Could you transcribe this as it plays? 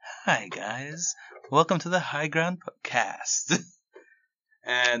Hi guys, welcome to the High Ground Podcast.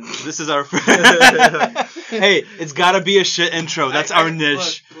 And this is our Hey, it's gotta be a shit intro. That's our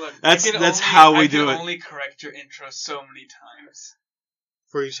niche. Look, That's how we do it. I can only correct your intro so many times.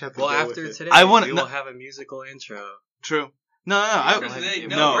 For each have to Well, go after with it. today, I wanna- we no- will have a musical intro. True. No. After today,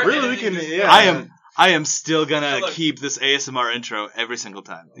 no, we're really, we editing can. this Yeah, down. I am still gonna So look- keep this ASMR intro every single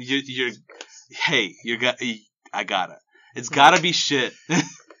time. I gotta. It's gotta be shit.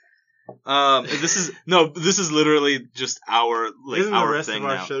 This is literally just our Isn't the our rest thing of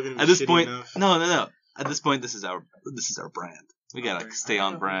our now. show gonna be At this shitty point, enough? no. At this point, this is our brand. We gotta stay I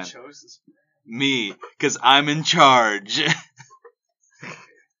on don't know who brand. chose this. Me, because I'm in charge.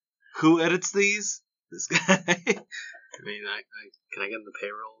 Who edits these? This guy. I mean, can I get in the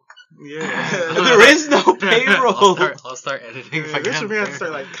payroll? Yeah. There is no payroll. I'll start editing. If I Eventually, can. we have to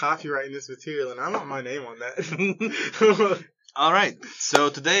start like copywriting this material, and I want my name on that. All right. So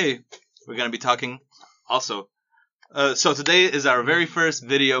today we're gonna be talking. Also, so today is our very first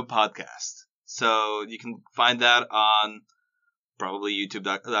video podcast. So you can find that on probably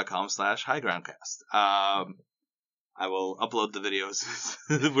youtube.com/highgroundcast. I will upload the videos.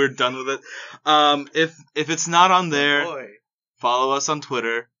 We're done with it. If it's not on there, Boy. follow us on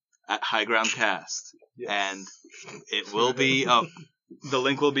Twitter at highgroundcast, and it will be up. The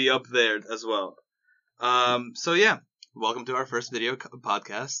link will be up there as well. So yeah, welcome to our first video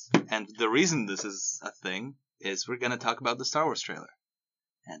podcast. And the reason this is a thing is we're gonna talk about the Star Wars trailer,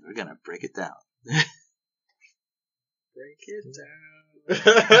 and we're gonna break it down. Break it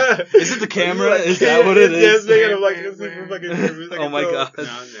down. Is it the camera? Is that what it is? Yes, they're gonna like a super fucking nervous. Oh my god! No.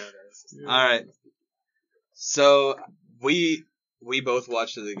 All right. So we both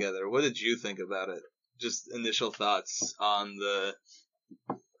watched it together. What did you think about it? Just initial thoughts on the.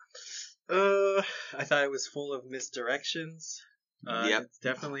 I thought it was full of misdirections. Yep. It's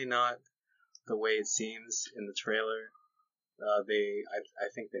definitely not the way it seems in the trailer. I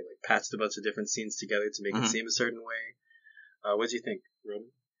think they like patched a bunch of different scenes together to make Mhm. it seem a certain way. What do you think,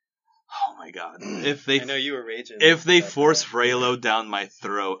 Roman? Oh my god! If they I know you were raging. If they about force that. Raylo down my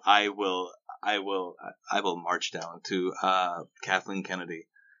throat, I will march down to Kathleen Kennedy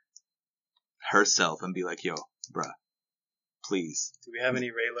herself and be like, "Yo, bruh, please." Do we have any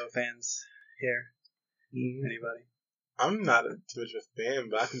Raylo fans here? Anybody? I'm not too much of a fan,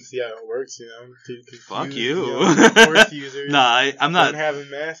 but I can see how it works. You know, to confuse, Fuck you. Force users. Nah, I'm not. Don't have a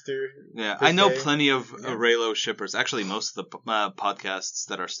master. Yeah, per I know se. plenty of Yeah. Raylo shippers. Actually, most of the podcasts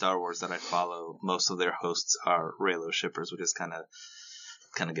that are Star Wars that I follow, most of their hosts are Raylo shippers, which is kind of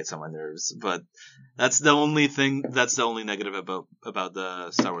gets on my nerves. But that's the only thing. That's the only negative about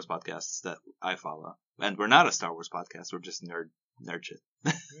the Star Wars podcasts that I follow. And we're not a Star Wars podcast. We're just nerd shit.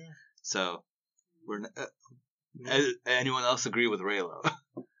 So we're. Anyone else agree with Raylo?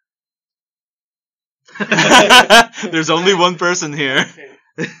 There's only one person here. Okay.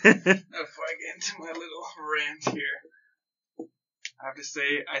 Before I get into my little rant here, I have to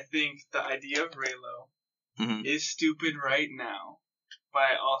say I think the idea of Raylo Mhm. is stupid right now, but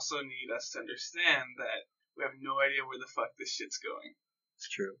I also need us to understand that we have no idea where the fuck this shit's going. It's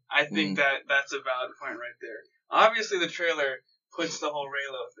true. I think that's a valid point right there. Obviously, the trailer puts the whole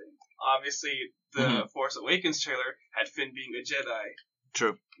Raylo thing. Obviously, the Force Awakens trailer had Finn being a Jedi.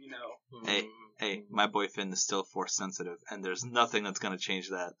 True. You know, Hey, my boy Finn is still Force sensitive, and there's nothing that's gonna change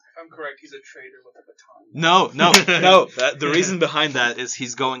that. if I'm correct, he's a traitor with a baton. No. The reason behind that is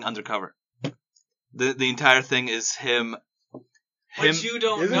he's going undercover. The entire thing is him. But you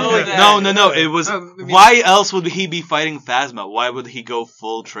don't Isn't know it- that. No. It was. I mean- Why else would he be fighting Phasma? Why would he go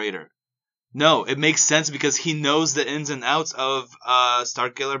full traitor? No, it makes sense because he knows the ins and outs of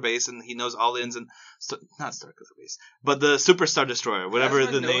Starkiller Base, and he knows all the ins and not Starkiller Base, but the Super Star Destroyer, whatever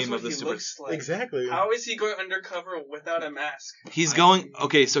Phasma the knows name what of the he Super. looks like. Exactly. How is he going undercover without a mask? He's going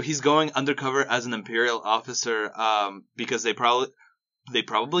so he's going undercover as an Imperial officer, because they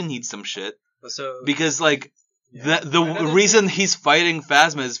probably need some shit. So Because like the Another reason he's fighting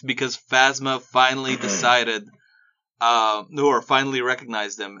Phasma is because Phasma finally decided, or finally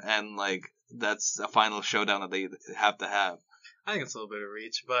recognized him, and like that's a final showdown that they have to have. I think it's a little bit of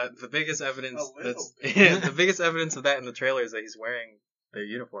reach, but the biggest evidence A little the biggest evidence of that in the trailer is that he's wearing their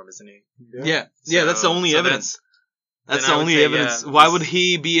uniform, isn't he? Yeah, that's the So- only so evidence. That's then the I would only say, evidence. yeah, Why this- would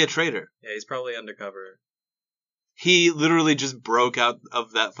he be a traitor? Yeah, he's probably undercover. He literally just broke out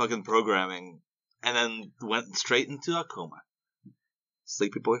of that fucking programming and then went straight into a coma.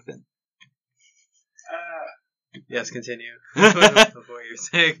 Sleepy boy Finn. Yes, continue. Of what you're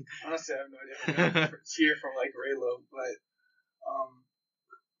saying. Honestly, I have no idea. I'm gonna cheer from like Raylo, but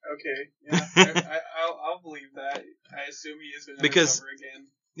okay, yeah, I'll believe that. I assume he is going to Because- recover again.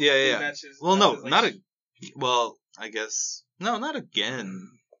 Yeah. That's his, Well, that's no, his, like, not a. Well, I guess no, not again.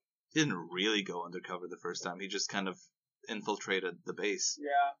 He didn't really go undercover the first time. He just kind of infiltrated the base. Yeah.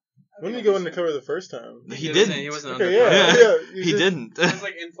 When did he go undercover the first time? He didn't didn't. say he wasn't Okay, undercover. yeah. He didn't. It was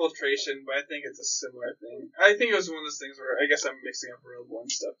like infiltration, but I think it's a similar thing. I think it was one of those things where I guess I'm mixing up Rogue One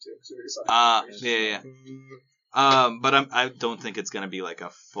stuff too, because we already saw infiltration. Yeah. Mm, But I don't think it's gonna be like a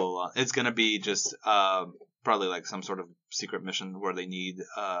full on. It's gonna be just probably like some sort of secret mission where they need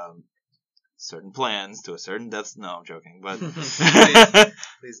certain plans to a certain death. No, I'm joking, but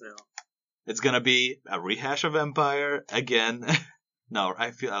Please no. it's gonna be a rehash of Empire again. No,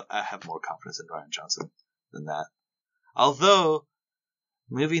 I feel I have more confidence in Ryan Johnson than that. Although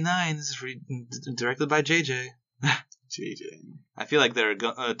movie 9 is directed by JJ. JJ. I feel like they're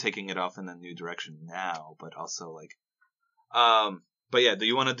taking it off in a new direction now, but also like, but yeah, do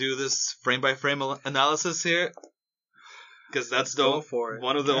you want to do this frame by frame analysis here? Because that's Go for it.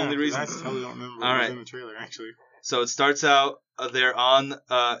 one of the only I reasons. totally don't remember All what was right. in the trailer, actually. So it starts out they're on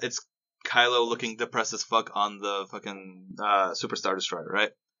it's Kylo looking depressed as fuck on the fucking Super Star Destroyer,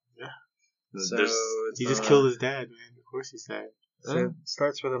 right? Yeah. So There's He just killed his dad, man. Of course he's sad. So it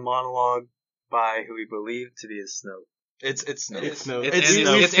starts with a monologue by who we believe to be his Snoke. it's Snoke. It's Snoke. It's We-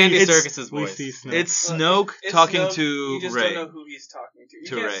 Snoke. we It's see- Andy it's- Serkis's We voice. see Snoke. It's Well, Snoke it's talking Snoke, to You just Rey. don't know who he's talking to. You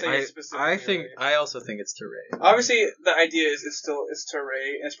To can't Rey. say it specifically. Rey. I also think it's to Rey. Obviously, the idea is it's to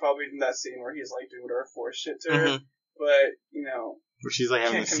Rey, and it's probably in that scene where he's like doing whatever Force shit to her. Mhm. But you know, Where she's like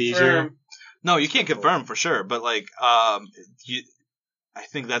having a can't seizure. confirm. No, you can't confirm for sure, but like, I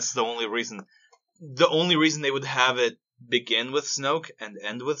think that's the only reason. The only reason they would have it begin with Snoke and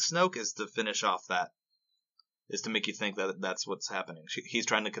end with Snoke is to finish off that. Is to make you think that that's what's happening. He's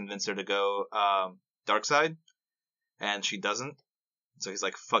trying to convince her to go dark side, and she doesn't. So he's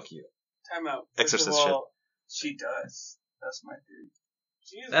like, "Fuck you." Time out. Exorcist First of all, she does. That's my theory.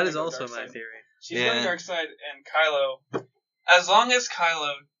 She That gonna is go also dark my side. theory. She's Yeah. going dark side, and Kylo. As long as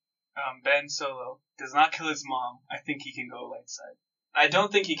Kylo, Ben Solo, does not kill his mom, I think he can go light side. I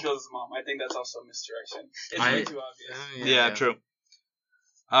don't think he kills his mom. I think that's also a misdirection. It's way too obvious. Yeah, true.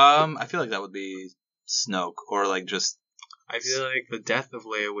 I feel like that would be Snoke, or like just. I feel like the death of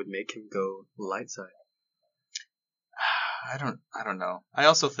Leia would make him go light side. I don't know. I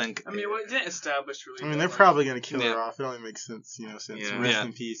also think. I mean, it didn't establish really. I mean, that, they're like- probably gonna kill Yeah. her off. It only makes sense, since Yeah. rest Yeah.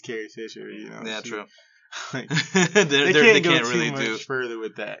 in peace, Carrie Fisher. Yeah, she- true. Like, they they can't go really too do. much further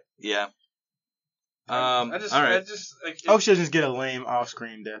with that. Yeah. I All just like. I hope she'll just get a lame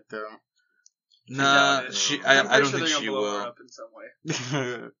off-screen death, though. Nah, doubt it. she. I'm I pretty don't sure think they're she gonna blow her will. up in some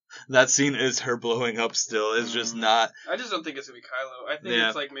way. That scene is her blowing up. Still, it's just Mm. not. I just don't think it's gonna be Kylo. I think Yeah.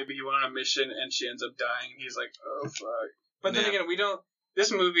 it's like maybe he went on a mission and she ends up dying. And he's like, oh fuck. But then Yeah. again, we don't.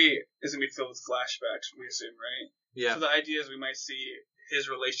 This movie is gonna be filled with flashbacks. We assume, right? Yeah. So the idea is we might see his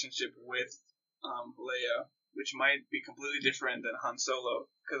relationship with Leia, which might be completely different than Han Solo,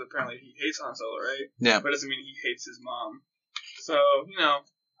 because apparently he hates Han Solo, right? Yeah. But it doesn't mean he hates his mom. So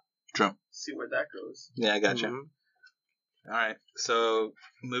True. see where that goes. Yeah, I gotcha. Mhm. All right. So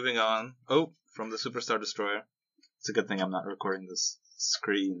moving on. Oh, from the Superstar Destroyer. It's a good thing I'm not recording this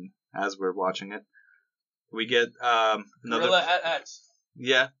screen as we're watching it. We get another. Gorilla at.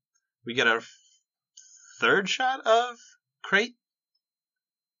 Yeah, we get our third shot of Crate.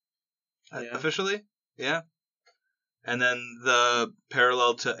 Yeah. Officially, yeah. And then the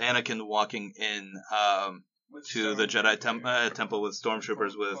parallel to Anakin walking in With to the Jedi temple with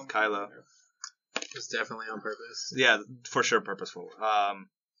stormtroopers with Kylo. It's definitely on purpose. Yeah, for sure, purposeful.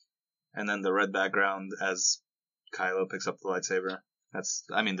 And then the red background as Kylo picks up the lightsaber.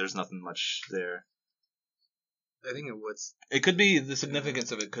 There's nothing much there. I think it was. It could be the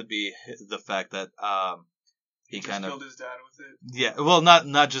significance of it could be the fact that he Just kind of killed his dad with it. yeah. Well,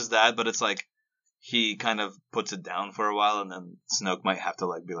 not just that, but it's like he kind of puts it down for a while, and then Snoke might have to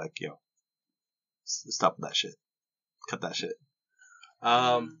like be like, "Yo, stop that shit, cut that shit."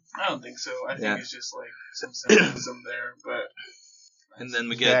 I don't think so. I think yeah. it's just like some symbolism there, but. And then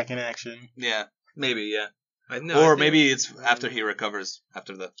we get Back in action. yeah, maybe yeah, I know. or maybe it's after he recovers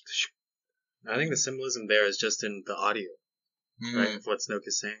after the I think the symbolism there is just in the audio, right? Of what Snoke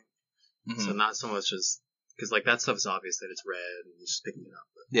is saying. Mhm. So not so much as because like that stuff is obvious that it's red and he's just picking it up.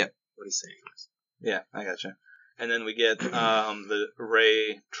 But Yeah. What he's saying is. Yeah, I gotcha. And then we get the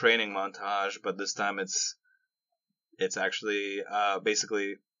Rey training montage, but this time it's actually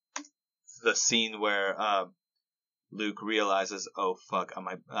basically the scene where Luke realizes, oh fuck,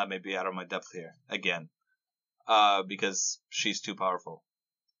 I may be out of my depth here again, because she's too powerful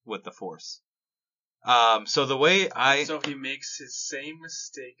with the Force. So the way So he makes his same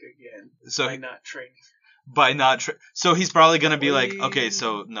mistake again by not training. by not. So he's probably gonna be like, Wait. okay,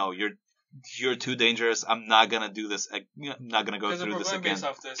 so no, you're too dangerous. I'm not gonna do this. I'm not gonna go Because if through we're this going again. based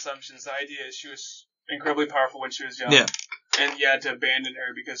off the assumptions, the idea is she was incredibly powerful when she was young. Yeah. And you had to abandon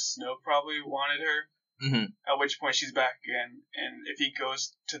her because Snoke probably wanted her. Mm-hmm. At which point she's back again. And if he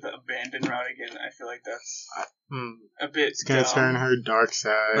goes to the abandoned route again, I feel like that's a bit It's gonna dumb. turn her dark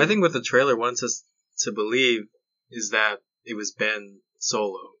side. I think what the trailer wants us to believe is that it was Ben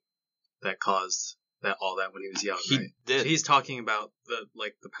Solo that caused all that when he was young. He right? did. So he's talking about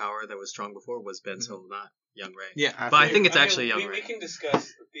the power that was strong before was Ben Solo, not young Rey. Yeah. But I think it's actually young we Rey. can discuss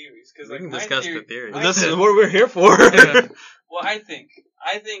the theories. Cause, We like, can my discuss theory, the theory. my This is theory- what we're here for. Well, I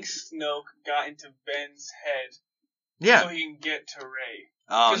think Snoke got into Ben's head Yeah. so he can get to Rey.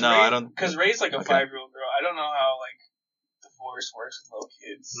 Oh no, I don't. Because Rey's like a Okay. 5-year-old girl. I don't know how like the Force works with little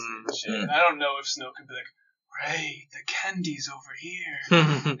kids and shit. Mm. And I don't know if Snoke could be like, Rey, the candy's over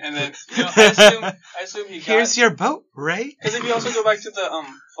here. And then I assume he got. Here's your boat, Ray. Because if you also go back to the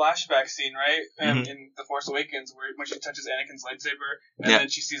flashback scene, right, Mhm. in The Force Awakens, where when she touches Anakin's lightsaber, and Yeah. then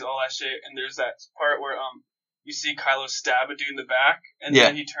she sees all that shit, and there's that part where you see Kylo stab a dude in the back, and Yeah.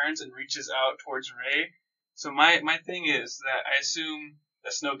 then he turns and reaches out towards Rey. So my thing is that I assume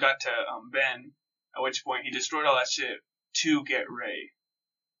that Snoke got to Ben, at which point he destroyed all that shit to get Rey.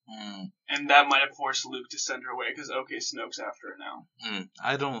 And that might have forced Luke to send her away because Snoke's after her now.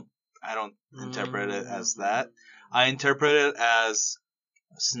 I don't interpret it as that. I interpret it as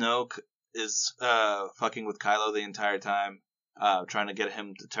Snoke is fucking with Kylo the entire time, trying to get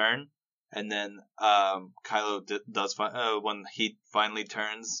him to turn, and then Kylo does when he finally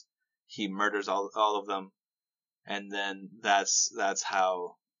turns, he murders all of them, and then that's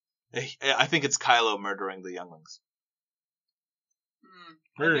how I think it's Kylo murdering the younglings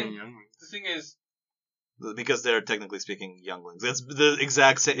Very I think young. the thing is, because they're technically speaking younglings. It's the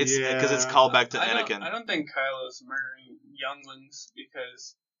exact same. It's because it's Yeah. called back to I Anakin. don't think Kylo's murdering younglings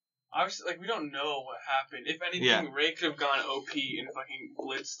because obviously, like, we don't know what happened. If anything, Yeah. Rey could have gone OP and fucking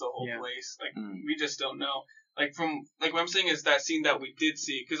blitzed the whole Yeah. place. Like, Mm. we just don't know. Like, what I'm saying is that scene that we did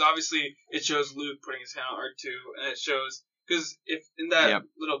see, because obviously it shows Luke putting his hand on R2, and it shows, because if in that Yep.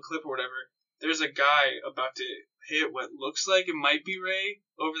 little clip or whatever, there's a guy about to hit what looks like it might be Rey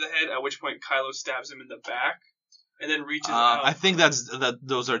over the head, at which point Kylo stabs him in the back, and then reaches out. I think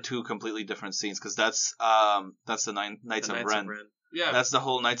those are two completely different scenes because that's the Knights of Ren. Yeah. That's the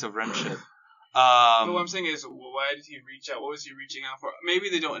whole Knights of Ren shit. But what I'm saying is, why did he reach out? What was he reaching out for? Maybe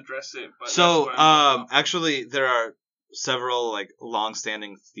they don't address it, but So, that's what I'm actually, there are several like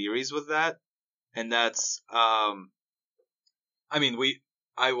long-standing theories with that, and that's I mean,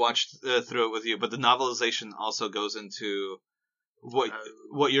 I watched through it with you, but the novelization also goes into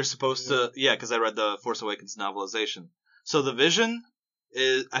what you're supposed to. Yeah, because I read the Force Awakens novelization. So the vision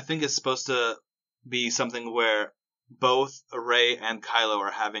I think is supposed to be something where both Rey and Kylo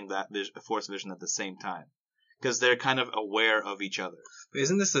are having that Force vision at the same time, because they're kind of aware of each other. But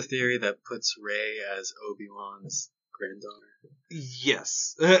isn't this the theory that puts Rey as Obi-Wan's granddaughter?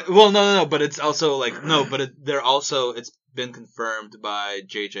 Yes. Well, no, but it's also like no, but it's been confirmed by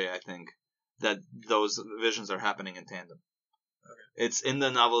JJ, I think, that those visions are happening in tandem. Okay. It's in the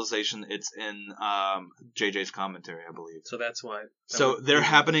novelization. It's in JJ's commentary, I believe. So that's why. So they're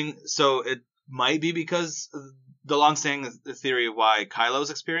happening. So it might be because the long-standing theory of why Kylo's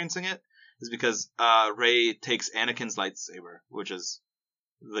experiencing it is because Rey takes Anakin's lightsaber, which is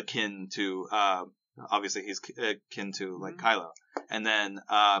the kin to obviously he's kin to like Kylo, and then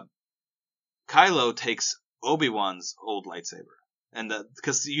Kylo takes Obi-Wan's old lightsaber, and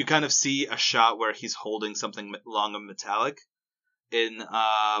because you kind of see a shot where he's holding something long and metallic in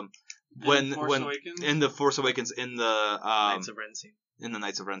in the Force Awakens in the Knights of Ren scene. In the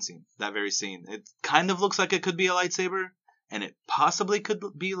Knights of Ren scene, that very scene, it kind of looks like it could be a lightsaber, and it possibly could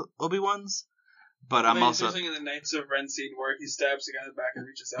be Obi-Wan's. But I'm also using in the Knights of Ren scene where he stabs the guy in the back and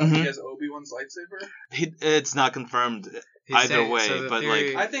reaches out. Mhm. He has Obi-Wan's lightsaber. It's not confirmed He's either saying- way, so the but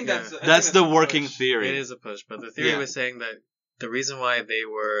theory- I think yeah. that's the a working push. theory. It is a push, but the theory Yeah. was saying that the reason why they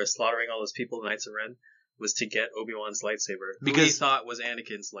were slaughtering all those people in Knights of Ren was to get Obi-Wan's lightsaber, who he Because- thought was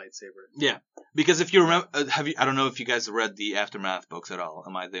Anakin's lightsaber. Yeah, because if you remember, I don't know if you guys read the Aftermath books at all.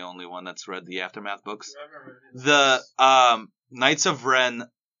 Am I the only one that's read the Aftermath books? The Knights of Ren,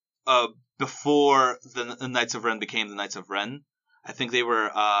 before the Knights of Ren became the Knights of Ren, I think they were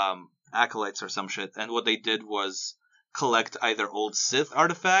acolytes or some shit, and what they did was collect either old Sith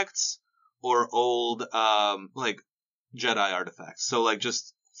artifacts or old like Jedi artifacts. So like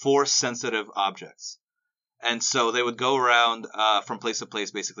just Force sensitive objects. And so they would go around from place to place,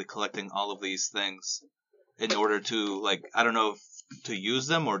 basically collecting all of these things in order to, like, I don't know if to use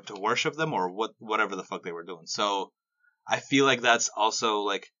them or to worship them or whatever the fuck they were doing. So I feel like that's also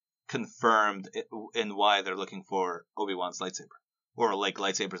like confirmed in why they're looking for Obi-Wan's lightsaber or like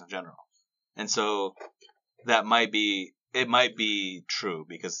lightsabers in general. And so that might be true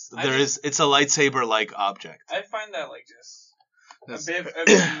because it's a lightsaber like object. I find that like just a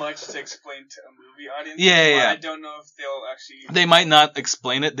bit much to explain to a movie audience. Yeah. I don't know if they'll actually. They might not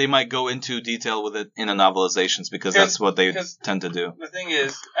explain it. They might go into detail with it in the novelizations because that's what they tend to do. The thing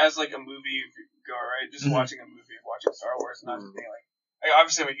is, as like a movie goer, right? Just watching a movie, watching Star Wars, not just being like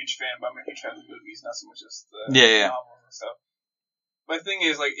obviously I'm a huge fan, but I'm a huge fan of the movies, not so much as the novels and stuff. But the thing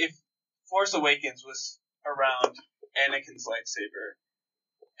is, like, if Force Awakens was around Anakin's lightsaber,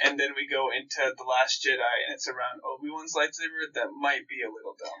 and then we go into The Last Jedi and it's around Obi-Wan's lightsaber, that might be a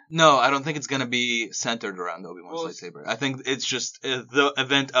little dumb. No, I don't think it's gonna be centered around Obi-Wan's lightsaber. I think it's just the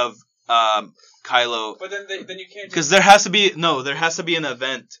event of Kylo. But then you can't. Because there has to be an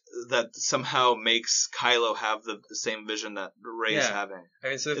event that somehow makes Kylo have the same vision that Rey's having.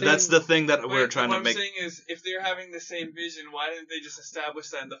 Okay, so that's the thing that we're trying to make. What I'm saying is, if they're having the same vision, why didn't they just establish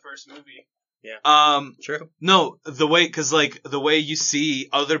that in the first movie? Yeah. True. No, the way you see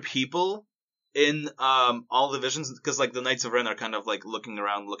other people in all the visions, because like the Knights of Ren are kind of like looking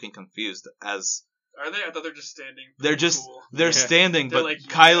around, looking confused as. Are they? I thought they're just standing. They're standing, they're but like,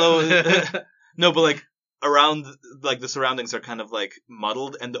 Kylo. No, but like around, like the surroundings are kind of like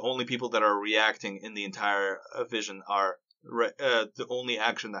muddled, and the only people that are reacting in the entire vision are the only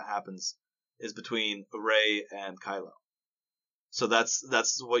action that happens is between Rey and Kylo. So that's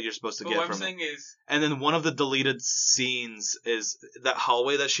what you're supposed to get from it. And then one of the deleted scenes is that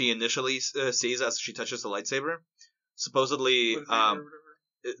hallway that she initially sees as she touches the lightsaber. Supposedly,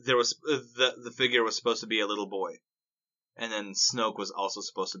 there was the figure was supposed to be a little boy, and then Snoke was also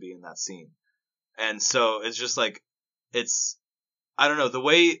supposed to be in that scene. And so it's just like I don't know, the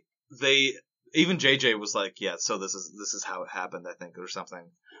way even JJ was like, yeah, so this is how it happened, I think, or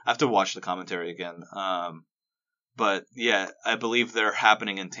something. I have to watch the commentary again. But yeah, I believe they're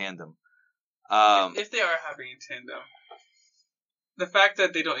happening in tandem. If they are happening in tandem, the fact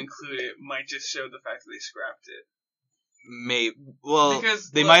that they don't include it might just show the fact that they scrapped it.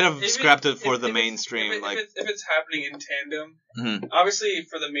 Because they might have scrapped it for the mainstream. If it's happening in tandem, obviously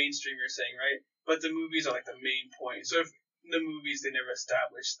for the mainstream you're saying, right? But the movies are like the main point. So if in the movies they never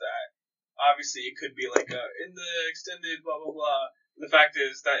established that, obviously it could be like in the extended blah blah blah. The fact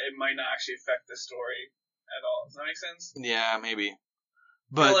is that it might not actually affect the story at all. Does that make sense? Yeah, maybe.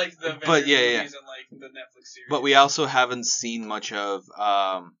 But like the movies and like the Netflix series. But we also haven't seen much of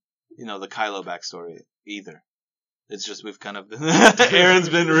the Kylo backstory either. It's just we've kind of been Aaron's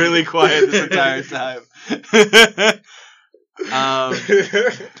been really quiet this entire time. Do you have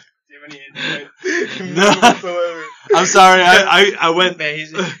any insight? No. I'm sorry. I went.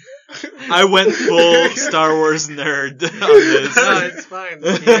 I went full Star Wars nerd on this. No, it's fine.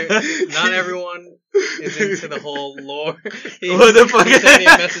 Not everyone is into the whole lore. What the fuck? He's sending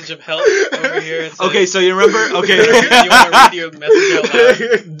a message of help over here. It's okay, so you remember? Okay. You want to read your message out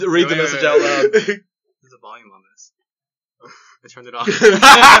loud? Read the message out loud. There's a volume on this. I turned it off.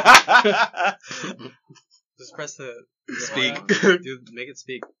 Just press the speak. Dude, make it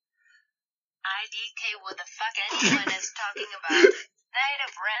speak. IDK, what the fuck anyone is talking about? Knight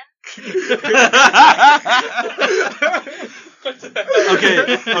of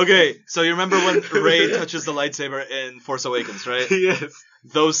Ren? Okay. So you remember when Rey touches the lightsaber in Force Awakens, right? Yes.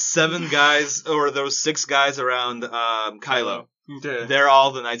 Those 7 guys, or those 6 guys around Kylo. Okay. They're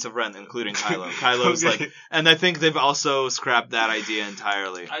all the Knights of Ren, including Kylo. Kylo's like, and I think they've also scrapped that idea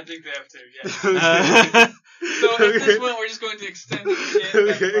entirely. I think they have to, yeah. So at this point, we're just going to extend the shit.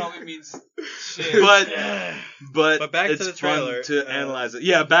 That probably means shit. But back it's to the trailer. Fun to analyze it.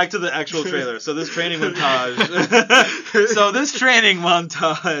 Yeah, back to the actual trailer. So this training montage.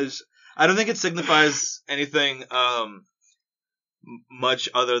 I don't think it signifies anything much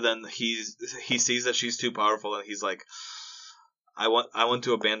other than he sees that she's too powerful and he's like, I want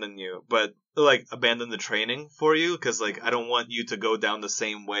to abandon you, but like abandon the training for you because like I don't want you to go down the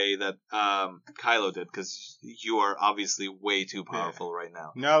same way that Kylo did because you are obviously way too powerful right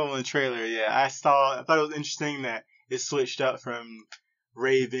now. No, in the trailer, I thought it was interesting that it switched up from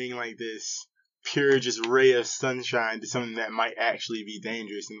Rey being like this pure just ray of sunshine to something that might actually be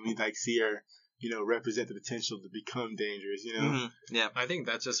dangerous, and we like see her, represent the potential to become dangerous, Mm-hmm. Yeah. I think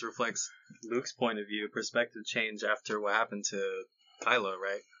that just reflects Luke's point of view, perspective change after what happened to Kylo,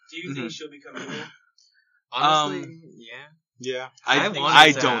 right? Do you think she'll become evil? Honestly, yeah. I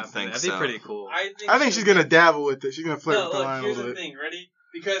don't think That'd so. be pretty cool. I think she's gonna dabble with it. She's gonna flirt with the line a here's little the bit. thing, ready?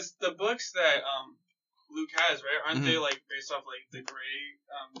 Because the books that Luke has, right? Aren't they like based off like the gray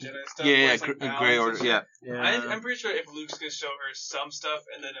Jedi stuff? Yeah, where yeah, it's, like, Gray balance Order. and Yeah, I'm pretty sure if Luke's gonna show her some stuff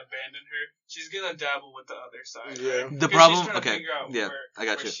and then abandon her, she's gonna dabble with the other side. Yeah. Right? the 'Cause problem. She's trying to Okay, figure out yeah, I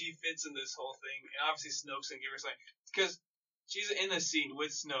got where you. she fits in this whole thing, and obviously Snoke's gonna give her something because she's in a scene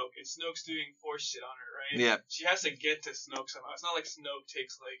with Snoke, and Snoke's doing Force shit on her, right? Yeah. She has to get to Snoke somehow. It's not like Snoke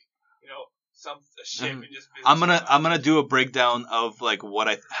takes like a ship and just. I'm visits gonna do a breakdown of like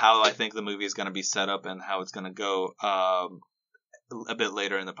how I think the movie is gonna be set up and how it's gonna go a bit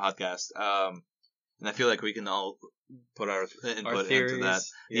later in the podcast. And I feel like we can all put our input theories, into that.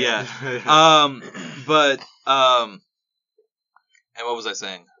 yeah. Yeah. And what was I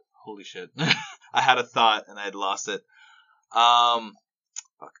saying? Holy shit. I had a thought and I had lost it.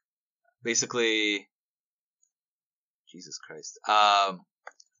 Fuck. Basically, Jesus Christ.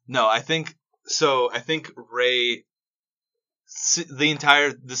 No, I think Rey,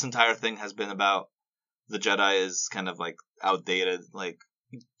 this entire thing has been about the Jedi is kind of like outdated, like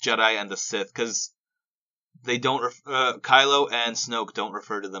Jedi and the Sith, because they don't, Kylo and Snoke don't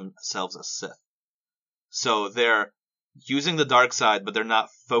refer to themselves as Sith. So they're using the dark side, but they're not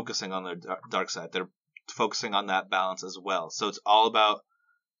focusing on their dark side. They're focusing on that balance as well. So it's all about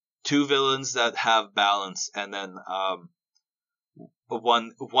two villains that have balance, and then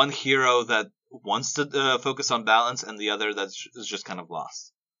one hero that wants to focus on balance, and the other is just kind of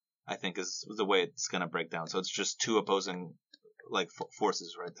lost. I think is the way it's gonna break down. So it's just two opposing like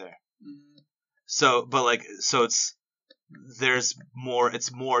forces right there. Mm-hmm. So there's more.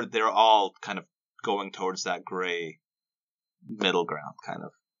 It's more. They're all kind of going towards that gray middle ground, kind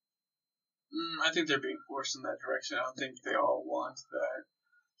of. I think they're being forced in that direction. I don't think they all want that.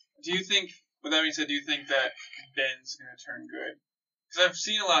 Do you think, with that being said, do you think that Ben's going to turn good? Because I've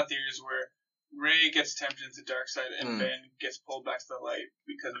seen a lot of theories where Rey gets tempted into the dark side and Ben gets pulled back to the light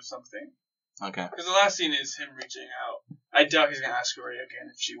because of something. Okay. Because the last scene is him reaching out. I doubt he's going to ask Rey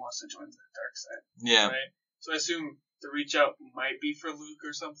again if she wants to join the dark side. Yeah. Right? So I assume the reach out might be for Luke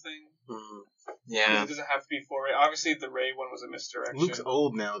or something. Yeah. It doesn't have to be for Rey. Obviously, the Rey one was a misdirection. Luke's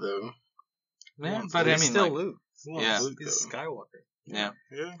old now, though. Man, but I mean, still like, Luke. Yeah. Luke, He's though. Skywalker. Yeah.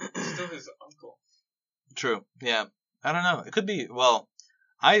 Yeah. Still his uncle. True. Yeah. I don't know. It could be. Well,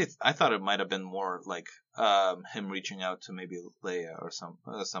 I thought it might have been more like him reaching out to maybe Leia or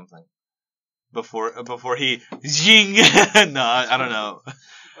something before he zing. No, I don't know.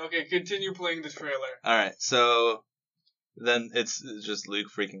 Okay, continue playing the trailer. All right. So then it's just Luke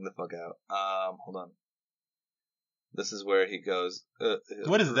freaking the fuck out. Hold on. This is where he goes.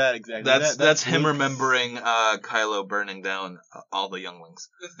 What is that exactly? That's him Luke? remembering Kylo burning down all the younglings.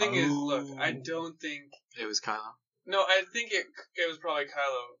 The thing is, look, I don't think... It was Kylo. No, I think it was probably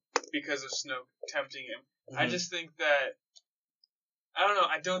Kylo because of Snoke tempting him. I just think that... I don't know,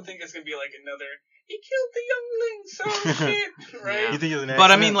 I don't think it's going to be like another... He killed the younglings, oh shit, right? You think it was an But I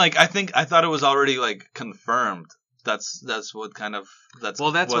accident? mean, like, I thought it was already like confirmed. That's what kind of That's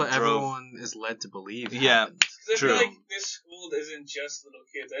what what drove. everyone is led to believe. Yeah. happened. Because I True. feel like this school isn't just little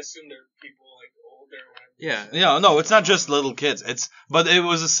kids. I assume there are people like older or whatever. Yeah. Yeah, no, it's not just little kids. But it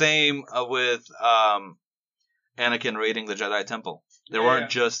was the same with Anakin raiding the Jedi Temple. There weren't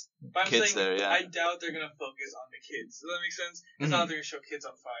just But I'm kids saying, there. Yeah. I doubt they're going to focus on the kids. Does that make sense? It's not like they're going to show kids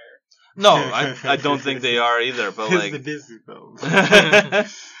on fire. No, I don't think they are either. But It's like, the Disney film.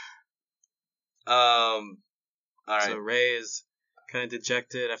 all right. So Rey is kind of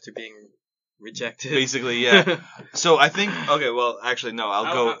dejected after being rejected. Basically, yeah. So I think well, actually no,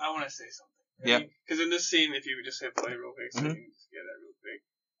 I'll go. I want to say something. Yeah. Because in this scene, if you would just hit play real quick, so you can just get that real quick.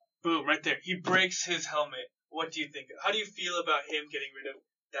 Boom, right there. He breaks his helmet. What do you think? How do you feel about him getting rid of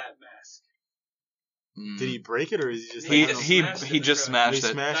that mask? Did he break it or is he just He like, he just smashed He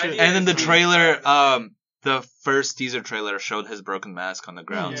it. smashed it? And then the Yeah. trailer, the first teaser trailer showed his broken mask on the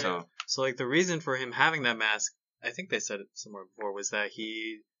ground. Yeah. So So like the reason for him having that mask, I think they said it somewhere before, was that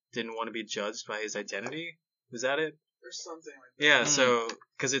he didn't want to be judged by his identity. Was that it? Or something like that. Yeah. So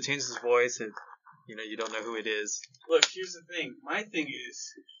because it changes his voice, you don't know who it is. Look, here's the thing. My thing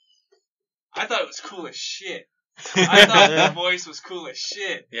is, I thought it was cool as shit. I thought the voice was cool as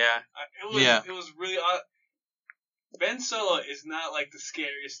shit. Yeah. It was really odd. Ben Solo is not like the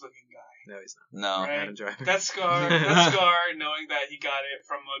scariest looking guy. No, he's no. not. Right. Adam Driver. That scar, knowing that he got it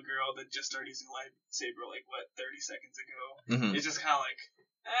from a girl that just started using lightsaber 30 seconds ago, Mhm. it's just kind of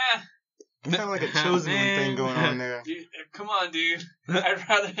like, kind of like a chosen one thing going on there. dude, come on, dude. I'd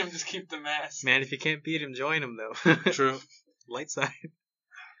rather him just keep the mask. Man, if you can't beat him, join him though. True. Light side.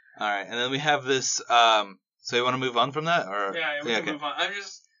 All right, and then we have this. So you want to move on from that, or Yeah, we can move on.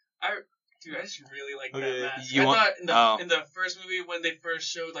 Dude, I just really like Okay. that mask. You I want- thought in the first movie when they first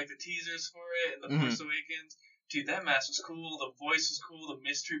showed like the teasers for it and the Mhm. Force Awakens, dude, that mask was cool. The voice was cool. The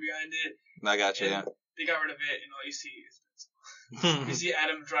mystery behind it. I gotcha. And Yeah. they got rid of it, and all you see is you see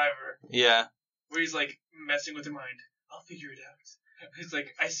Adam Driver, Yeah. where he's like messing with your mind. I'll figure it out. He's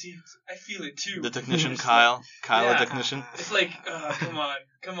like, I feel it too. The technician It's Kyle. Kyle, Yeah. the technician. It's like, come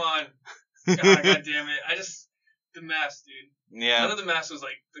on. God damn it. The mask, dude. Yeah. None of the mask was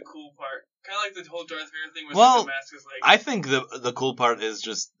like the cool part. Kind of like the whole Darth Vader thing was Well, like the mask was like. I think the cool part is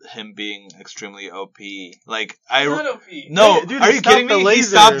just him being extremely OP. Like He's not OP. no, Dude, are he you stopped kidding the me? He laser.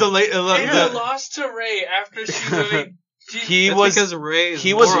 stopped the And he lost to Rey after she literally. He That's was because Rey is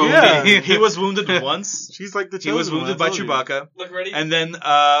he was more wounded. OP. He was wounded once. She's like the He was chosen one, wounded I by told you. Chewbacca, Look, ready? and then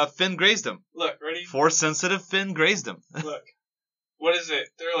Finn grazed him. Look, ready? Force sensitive Finn grazed him. Look. What is it?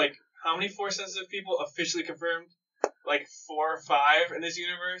 There are like, how many Force sensitive people officially confirmed? Like 4 or 5 in this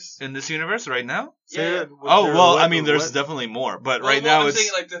universe? In this universe right now? Say Yeah. that- Oh there- well, what- I mean, there's what- definitely more, but Well, right now I'm it's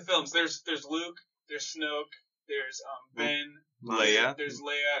saying like the films. There's Luke, there's Snoke, there's Ben, Leia, there's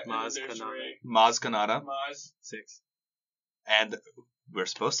Leia, and Maz then there's Kanata. Rey. Maz Kanata, Maz. 6. and we're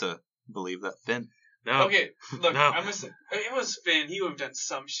supposed to believe that Finn. No. Okay, look, No. I'm gonna say, if it was Finn, he would have done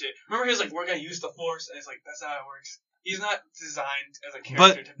some shit. Remember, he was like, "We're gonna use the Force," and it's like, that's not how it works. He's not designed as a But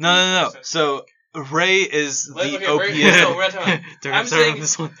character to be no. Force So Rey is the Okay, OPS. no, we're not talking. Don't I'm start on saying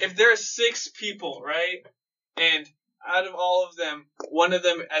this one. if there are 6 people, right, and out of all of them, one of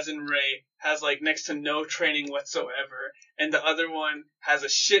them, as in Rey, has like next to no training whatsoever, and the other one has a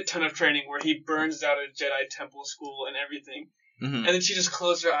shit ton of training where he burns out a Jedi temple school and everything, Mhm. and then she just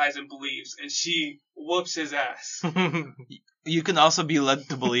closes her eyes and believes, and she whoops his ass. You can also be led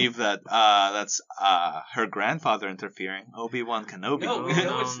to believe that that's her grandfather interfering, Obi-Wan Kenobi. No,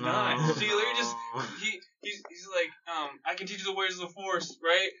 it's not. no. She literally just he's like, I can teach you the ways of the Force,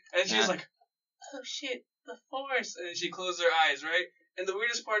 right? And she's Yeah. like, oh shit, the Force, and she closes her eyes, right? And the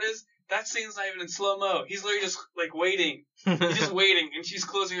weirdest part is that scene's not even in slow mo. He's literally just like waiting. He's just waiting, and she's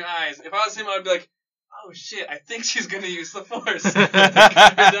closing her eyes. If I was him, I'd be like, oh shit, I think she's gonna use the Force. I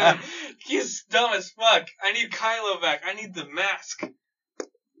think we're done. He's dumb as fuck. I need Kylo back. I need the mask.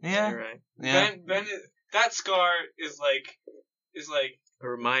 Yeah, You're right. yeah. Ben, that scar is like A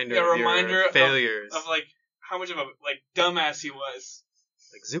reminder, A of reminder your of- failures. of like how much of a like dumbass he was.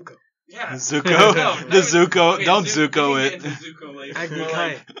 like Zuko. Yeah. Zuko, No, the not even- Zuko, okay, don't Zuko Zuko we it. can get into Zuko later, Agni but, Kai.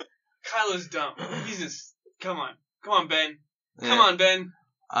 like, Kylo's dumb. He's just come on, Ben. Come Yeah. on, Ben.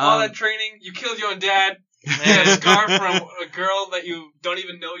 All that training, you killed your own dad. You got a scar from a girl that you don't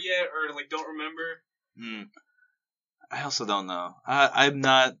even know yet or like don't remember. I also don't know. I'm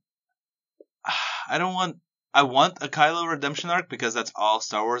not. I don't want. I want a Kylo redemption arc because that's all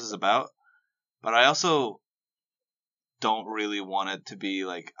Star Wars is about. But I also don't really want it to be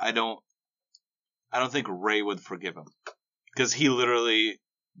like I don't think Rey would forgive him because he literally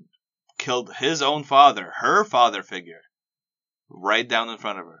killed his own father, her father figure, right down in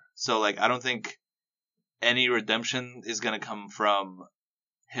front of her. So like I don't think any redemption is gonna come from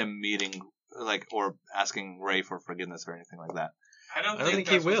him meeting like or asking Rey for forgiveness or anything like that. I don't I don't think think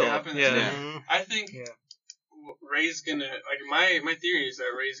he that's what's will. gonna happen. Yeah. Mhm. I think Yeah. Rey's gonna like my theory is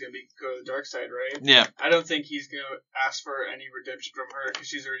that Rey's gonna go to the dark side, right? Yeah. I don't think he's gonna ask for any redemption from her because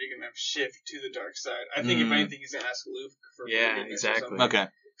she's already gonna shift to the dark side. I think if Mm. anything, he's gonna ask Luke for Yeah, forgiveness or exactly. something. Okay.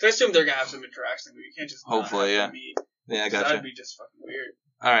 So I assume they're gonna have some interaction, but you can't just not Hopefully, have them yeah. meet. Yeah, I 'Cause gotcha. That'd be just fucking weird.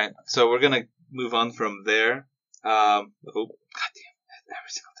 All right, so we're gonna move on from there. Goddamn, every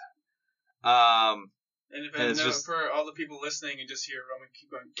single time. And if And it's no, just- for all the people listening and just hear Roman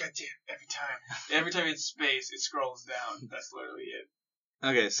keep going, goddamn, every time it's space, it scrolls down. That's literally it.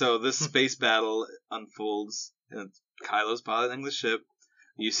 Okay, so this space battle unfolds, and Kylo's piloting the ship.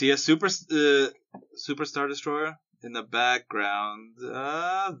 You see a super Star Destroyer in the background.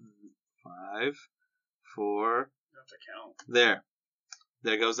 5, 4. You have to count.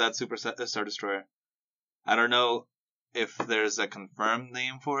 There goes that Star Destroyer. I don't know if there's a confirmed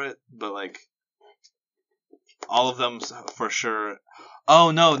name for it, but like all of them for sure.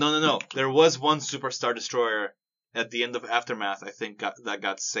 Oh no! There was one Super Star Destroyer at the end of Aftermath. I think that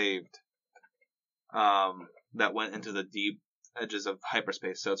got saved. That went into the deep edges of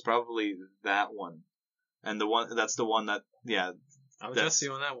hyperspace. So it's probably that one, and that's the one that I was That's-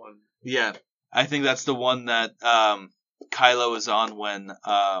 just on that one. yeah. I think that's the one that Kylo is on when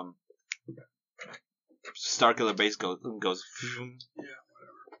Starkiller Base goes. Yeah, whatever.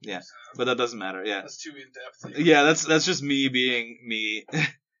 Yeah, but that doesn't matter. Yeah, That's too in depth. yeah. That's just me being me.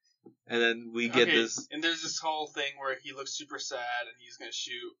 And then we get Okay, this, and there's this whole thing where he looks super sad and he's gonna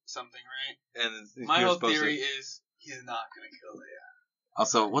shoot something, right? and My you're whole supposed theory to. is he's not gonna kill Leia.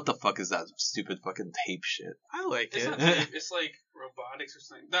 Also, what the fuck is that stupid fucking tape shit? I like It's it. not tape, it's like robotics or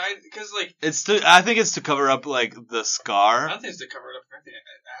something. Because like I think it's to cover up like the I scar. don't think it's to cover it up. I think it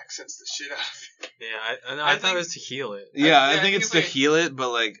accents the shit out of it. Yeah, I I thought think- it was to heal it. Yeah, I I think think it's it's to like- heal it, but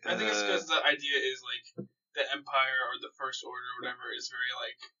like I think it's because the idea is like the Empire or the First Order or whatever is very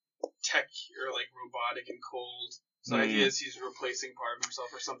like tech or like robotic and cold. So the idea is he's replacing part of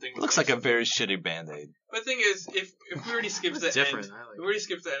himself or something. looks like a very shitty Band-Aid. But the thing is, if we already skipped the It's different. end, I like if we already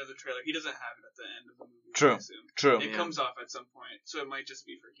skipped the end of the trailer, he doesn't have it at the end of the movie. True. I assume. True. It Yeah. comes off at some point, so it might just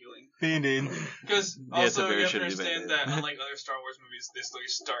be for healing. Band-Aid. Because Yeah, it's a also very you have to shitty understand Band-Aid. that unlike other Star Wars movies, this story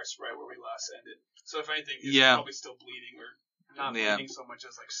starts right where we last ended. So if anything, it's Yeah. probably still bleeding or not Yeah. bleeding so much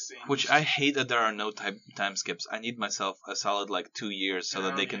as like singed. Which I hate that there are no time skips. I need myself a solid like 2 years so And I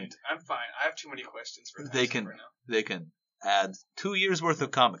that they don't can need- I'm fine. I have too many questions for They time can- skip right now. they can add 2 years worth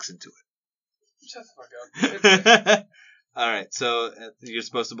of comics into Shut the fuck up. it. All right, so you're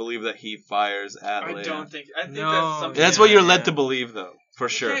supposed to believe that he fires at I Leia. don't think. I think No. that's something. That's what you're Yeah, led yeah. to believe, though, for You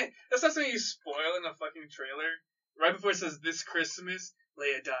sure. can't- That's not something you spoil in a fucking trailer. Right before it says this Christmas,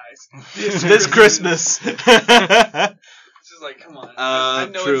 Leia dies. This Christmas. It's just like, come on. I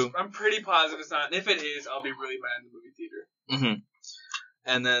know true. I'm pretty positive it's not. And if it is, I'll be really mad in the movie theater. hmm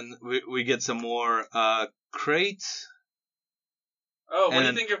And then we get some more crate. Oh, what And do you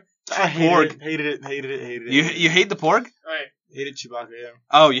then- think of? I Porg. hated it. You hate the porg? Alright, hated Chewbacca, yeah.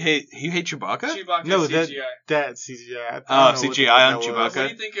 Oh, you hate Chewbacca? Chewbacca No, CGI. That CGI. I Oh, don't know what the CGI fuck on that was. Chewbacca. What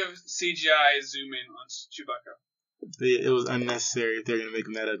do you think of CGI zoom in on Chewbacca? It was unnecessary if they're gonna make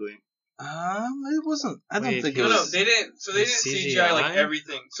him that ugly. It wasn't. I don't Wait, think he it No, was. no, they didn't. So they didn't CGI? CGI like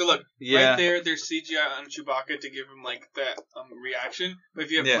everything. So look, Yeah. right there, there's CGI on Chewbacca to give him like that reaction. But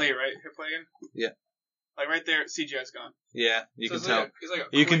if you have Yeah. play, right, hit play again. Yeah. Like right there, CGI's gone. Yeah, you So can it's tell. Like it's like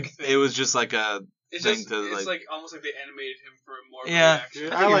a You can. quick thing. It was just like a. It's thing just to, it's like- like almost like they animated him for a more Yeah. reaction.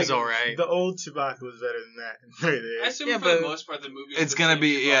 Dude, I think it like was alright. The old Chewbacca was better than that. Right there. I assume Yeah, for the but most part the movie. It's gonna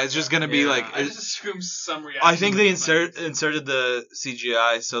be. Yeah, it's just gonna be Yeah. like. I just assume some reaction. I think they was like- inserted the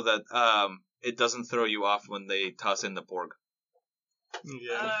CGI so that it doesn't throw you off when they toss in the porg.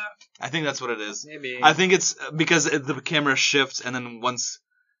 Yeah. I think that's what it is. Maybe. I think it's because the camera shifts, and then once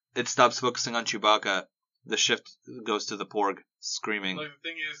it stops focusing on Chewbacca, the shift goes to the porg screaming Like the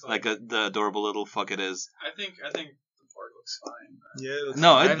thing is, like the adorable little fuck it is. I think the porg looks fine. Yeah. it looks-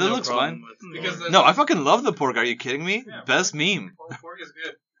 No, I it have no looks problem fine. with Because Porg. the- No, I fucking love the porg. Are you kidding me? Yeah, Best meme. Porg is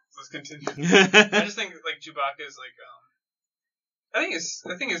good. Let's continue. I just think like Chewbacca is like I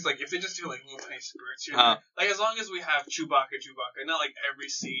think it's like if they just do like little tiny spurts here, and Uh. there, like as long as we have Chewbacca, not like every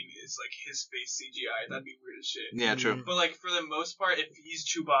scene is like his face CGI. That'd be weird as shit. Yeah, true. But like for the most part, if he's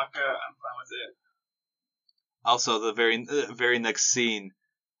Chewbacca, I'm fine with it. Also, the very next scene,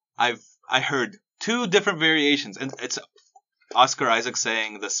 I heard 2 different variations, and it's Oscar Isaac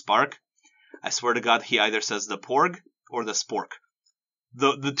saying the spark. I swear to God, he either says the porg or the spork.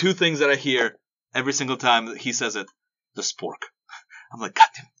 The 2 things that I hear every single time that he says it, the spork. I'm like, God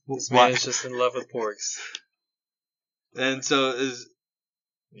damn, This why? man is just in love with porgs. And so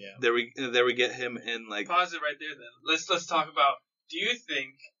Yeah. there we get him in like. Pause it right there. Then let's talk about. Do you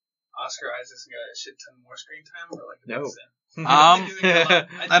think Oscar Isaac's got a shit ton more screen time or like No.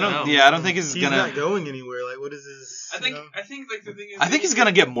 I don't. No. Yeah, I don't think he's He's gonna. not going anywhere. Like, what is this? I think you know? I think like the thing is. I think he's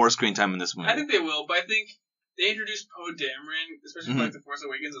gonna get more screen time in this movie. I think they will, but I think they introduced Poe Dameron, especially Mhm. for like the Force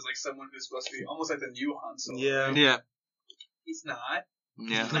Awakens, as like someone who's supposed to be almost like the new Han Solo. Yeah. right? Yeah, He's not.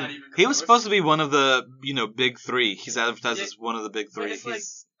 yeah. He's not even. He was close. supposed to be one of the big 3. He's advertised Yeah, as one of the big but 3. it's like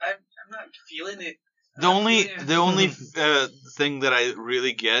He's, I'm not feeling it. the only Yeah. the only thing that I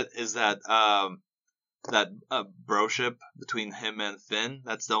really get is that broship between him and Finn.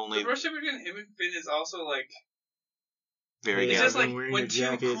 That's the only The relationship between him and Finn is also like very it's Yeah, just good. like I'm wearing when your 2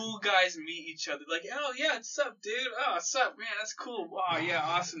 jacket. cool guys meet each other, like, oh yeah, what's up, dude? Oh, what's up, man? That's cool. Wow, yeah,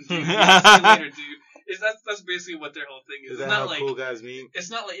 awesome, dude. Yeah, see you later, dude. That's basically what their whole thing is. Is It's that how not like cool guys meet? it's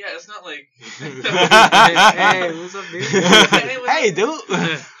not like it's not like Hey, what's up, dude? Hey, what's Hey, up?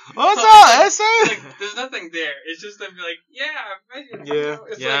 dude. What's up, It's Essa? like, there's nothing there. It's just them be like, yeah, imagine, Yeah. you know,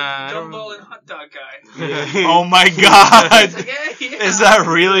 it's Yeah, I like don't- Dumbo and Hot Dog Guy. Oh my It's God! like, hey, yeah. Is that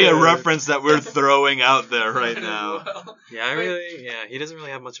really a Yeah. reference that we're throwing out there right Might as now? well. Yeah, he doesn't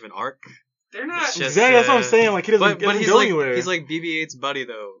really have much of an arc. They're not. It's just- Exactly, that's what I'm saying. Like, he doesn't, But he's go like anywhere. he's like BB-8's buddy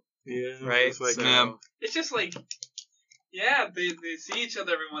though, yeah, right? It's like, So- Yeah. It's just like, yeah, they see each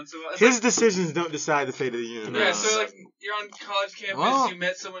other every once in a while. It's his like, decisions don't decide the fate of the universe. yeah, No. so like you're on college campus, Well, you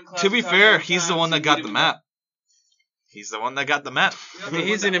met someone. in class To be you talked fair, all the he's the time, one so that you got meet the him map. He's the one that got the map. You're not I the mean, one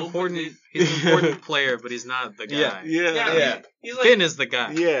he's an that important opened he's an important player, but he's not the guy. Yeah. Yeah, it. Yeah, Yeah. He's like Finn is the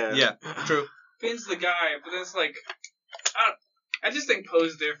guy. yeah. Yeah, true. Finn's the guy, but then it's like, I just think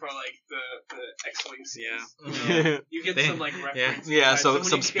Poe's there for like the X-wing scenes. Yeah. You know? You get some like reference. Yeah, so someone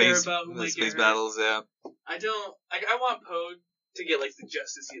some you care space about who might space get hurt. battles. Yeah, I don't. I want Poe to get like the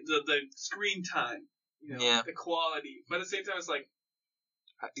justice, the screen time. You know, Yeah. the quality. But at the same time, it's like,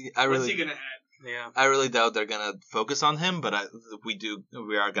 I what's he really, gonna add? Yeah. I really doubt they're gonna focus on him, but we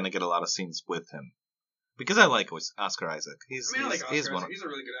are gonna get a lot of scenes with him because I like Oscar Isaac. I mean, I like Oscar Isaac. He's a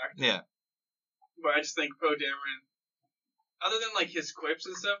really good actor. Yeah. But I just think Poe Dameron, other than like his quips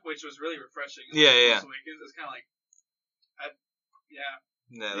and stuff, which was really refreshing. in Yeah, yeah. Force Awakens, it's kind of like, yeah.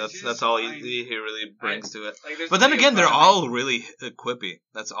 Yeah, He's that's just all fine. he really brings to it. Like, there's But then plenty again, of they're fun. all really quippy.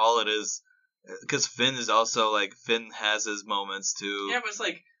 That's all it is. Because Finn is also like Finn has his moments too. Yeah, but it's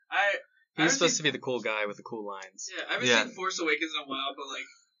like He's supposed to be the cool guy with the cool lines. Yeah, I haven't Yeah. seen Force Awakens in a while, but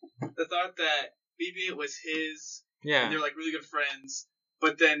like the thought that BB-8 was his, Yeah. and they're like really good friends,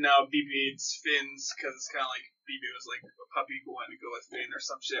 but then now BB-8's Finn's because it's kind of like BB was like a puppy who wanted to go with Finn or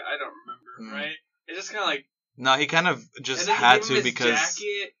some shit. I don't remember, right? It's just kind of like No, he kind of just and then had he gave to him his because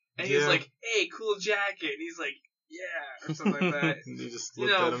jacket, and he's like, "Hey, cool jacket," and he's like, "Yeah," or something like that. You just You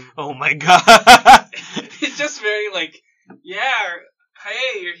looked know, at him. oh my god. It's just very like, "Yeah,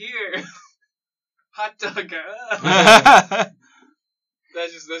 hey, you're here." Hot dog.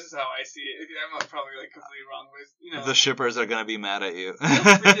 That's just how I see it. I'm probably like completely wrong with The shippers are gonna be mad at you.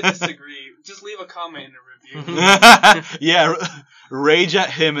 Feel free to disagree. Just leave a comment in the review. Yeah, rage at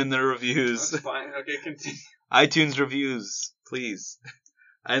him in the reviews. That's fine. Okay, continue. iTunes reviews, please.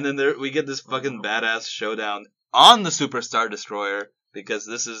 And then we get this fucking badass showdown on the Super Star Destroyer because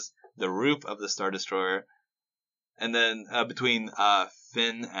this is the roof of the Star Destroyer. And then between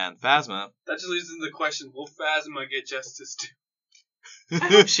Finn and Phasma. That just leads into the question: will Phasma get justice too? I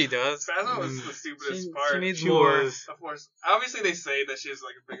hope she does. Phasma was the stupidest part. She needs She more. was. Of course, obviously they say that she has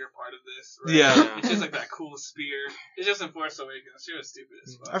like a bigger part of this. Right? Yeah. And she has like that cool spear. It's just in Force Awakens. She was stupid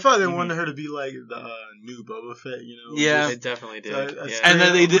as fuck. I thought they wanted her to be like the new Boba Fett, you know? Yeah. They definitely did. So, Yeah. And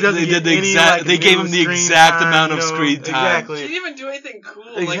then they did the Any, exact. like, They gave him the screen exact time, amount of you know? screen time. She Exactly. didn't even do anything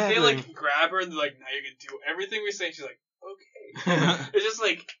cool. Like they like grab her and they're like, now you can do everything we say. She's like, okay. It's just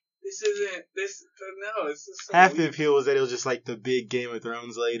like this isn't this. No, it's just so Half the weird. appeal was that it was just like the big Game of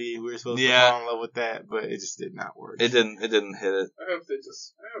Thrones lady. We were supposed Yeah. to fall in love with that, but it just did not work. It didn't hit it. I hope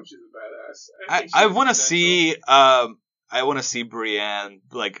she's a badass. I want to see I want to see Brienne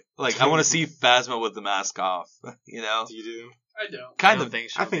like I want to see Phasma with the mask off. You know, Do you do? I don't. kind I of. don't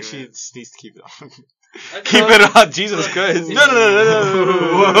think I think do she it. just needs to keep it on. Keep it on, Jesus Christ! No.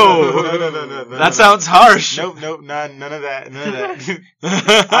 No. That sounds harsh. Nope, none of that.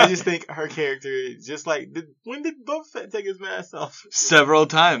 I just think her character, just like, when did Boba Fett take his mask off? Several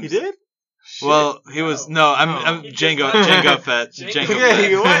times. He did? Shit. Well, he was I'm He just Django got- Fett. Jango Jango Yeah, Fett.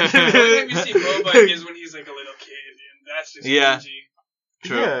 he what? The only time you see Boba is when he's like a little kid, and that's just Yeah. cringy.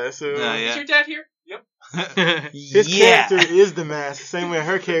 True. Yeah, so Is your dad here? Yep. his character is the mask, the same way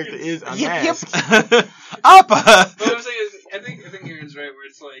her character is a mask. Appa. But what I'm saying is, I think Aaron's right, where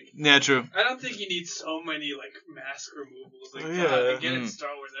it's like, Yeah, true. I don't think you need so many like mask removals. Like, Yeah. God, again in Mm.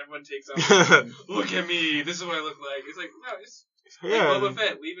 Star Wars, everyone takes off. Look at me, this is what I look like. It's like, no, it's like Yeah. Boba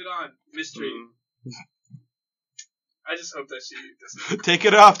Fett, leave it on. Mystery. I just hope that she doesn't. Take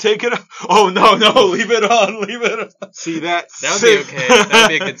it off. Oh no, leave it on. See, that's... That would be okay. That would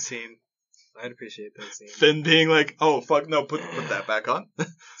be a good scene. I'd appreciate that scene. Finn being like, oh fuck no, put that back on.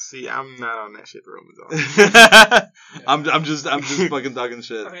 See, I'm not on that shit Roman's on. I'm just fucking talking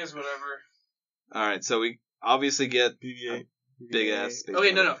shit. I think it's whatever. All right, so we obviously get BB-8. big ass.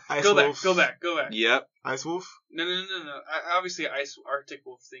 Okay, no. Ice Go Wolf. back. Yep. Ice Wolf? No. Obviously, Arctic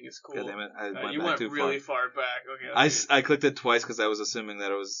Wolf thing is cool. God damn it, I went you back went too really far. far back. Okay. I clicked it twice because I was assuming that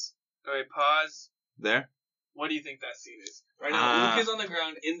it was Okay, pause. there. What do you think that scene is? Right now, Ah. Luke is on the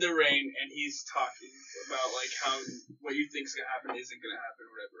ground in the rain, and he's talking about like how what you think's gonna happen isn't gonna happen,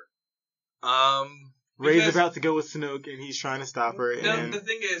 or whatever. Ray's Because- about to go with Snoke, and he's trying to stop her. No, And the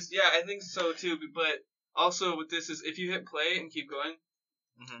thing is, yeah, I think so too. But also with this is if you hit play and keep going,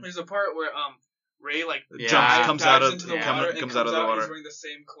 Mhm. there's a part where Ray like Yeah. dives Comes out of- into the yeah, water and comes comes out of the and water. He's wearing the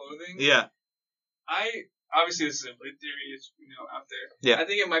same clothing. Yeah. I obviously this is a blade theory, it's out there. Yeah. I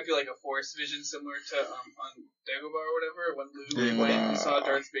think it might be like a force vision similar to on Dagobah or whatever when Luke Dagobah. went and saw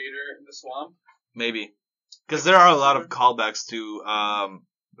Darth Vader in the swamp. Maybe. Because there are a lot of callbacks to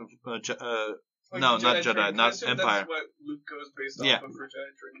Like no, the not Jedi Jedi, training. not I assume Empire. That's what Luke goes based Yeah. off of for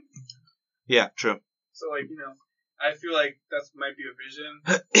Jedi training. Yeah, true. So like I feel like that might be a vision,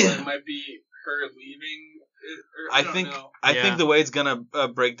 or it might be her leaving. Or, I don't think know. I Yeah. think the way it's gonna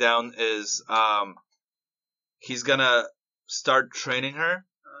break down is he's gonna start training her,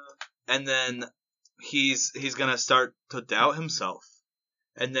 and then he's gonna start to doubt himself,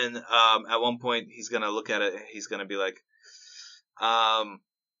 and then at one point he's gonna look at it. He's gonna be like,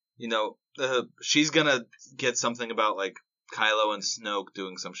 she's gonna get something about like Kylo and Snoke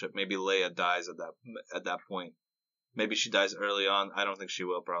doing some shit. Maybe Leia dies at that point. Maybe she dies early on. I don't think she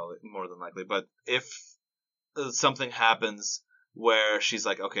will, probably, more than likely. But if something happens where she's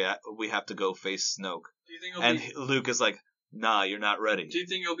like, okay, we have to go face Snoke, Do you think Luke is like, nah, you're not ready. Do you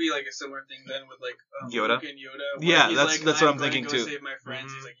think it'll be like a similar thing then with like Yoda? Luke and Yoda? where Yeah, he's that's like, what I'm going thinking to go too. Save my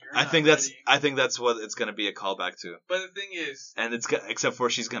friends. He's like, you're I not think ready. that's what it's gonna be a callback to. But the thing is, And except for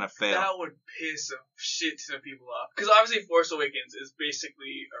she's gonna fail. that would piss a shit ton of people off. Because obviously, Force Awakens is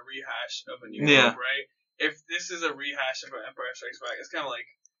basically a rehash of a New Hope, right? If this is a rehash of an Empire Strikes Back, it's kind of like,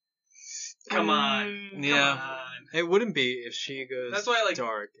 come on, Yeah. come on. It wouldn't be if she goes That's why, like,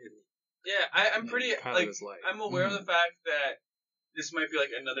 dark. Yeah, I'm pretty Kylo like goes light. I'm aware of the fact that this might be like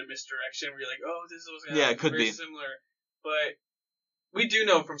another misdirection where you're like, oh, this is what's gonna happen. Yeah, it could very be. similar, but we do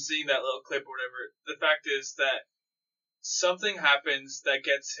know from seeing that little clip or whatever. The fact is that something happens that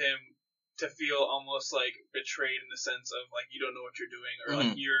gets him to feel almost like betrayed in the sense of like you don't know what you're doing or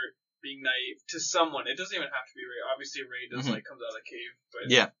like you're being naive to someone. It doesn't even have to be Rey. Obviously, Rey does like comes out of the cave, but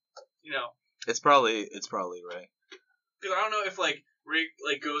Yeah. you know, It's probably Rey. because I don't know if like Rey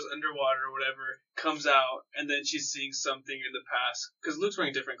like goes underwater or whatever, comes out, and then she's seeing something in the past. Because Luke's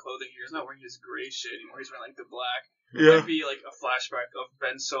wearing different clothing here. He's not wearing his gray shit anymore. He's wearing like the black. It might be like a flashback of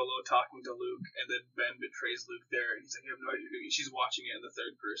Ben Solo talking to Luke, and then Ben betrays Luke there, and he's like, "You have no idea." She's watching it in the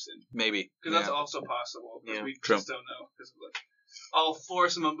third person. Maybe. Because that's also possible. Because Yeah. we True. just don't know. Because like all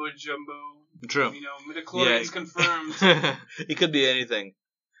Force mumbo jumbo. True. You know, midichlorians Yeah. confirmed. It could be anything.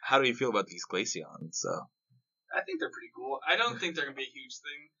 How do you feel about these Glaceons? I think they're pretty cool. I don't think they're gonna be a huge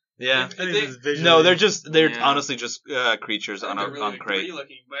thing. Yeah. I think this is visually- No, they're Yeah. honestly just creatures I on think they're really Crate. pretty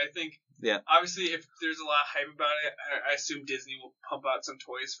looking, but I think Yeah. obviously if there's a lot of hype about it, I assume Disney will pump out some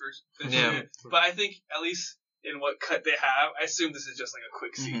toys for this Yeah. shit. But I think at least in what cut they have, I assume this is just like a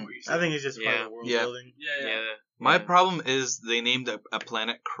quick scene Mhm. where you see I think it's just part Yeah. of the world Yeah. building. yeah. My problem is they named a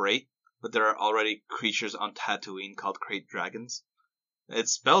planet Crate, but there are already creatures on Tatooine called Crate Dragons.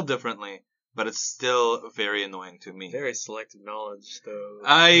 It's spelled differently, but it's still very annoying to me. Very selective knowledge, though.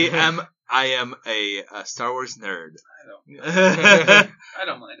 I am a Star Wars nerd. I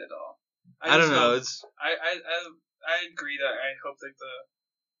don't mind at all. I don't just know. It's I agree that I hope that the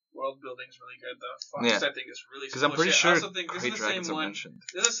world building's really good. The Fox I think is really because I'm cool pretty shit. sure I also think this Crate is the Dragons same are one. mentioned.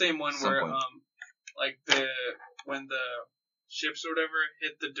 This is the same one At some where point. like when the ships or whatever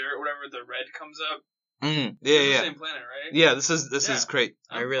hit the dirt, or whatever, the red comes up. Mm, It's yeah, the yeah, same planet, right? yeah. This is Yeah. Crate,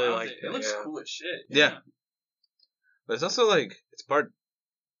 I really I'm like it. it, It looks yeah. cool as shit. Yeah. but it's also like it's part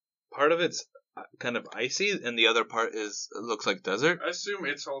of it's kind of icy, and the other part looks like desert. I assume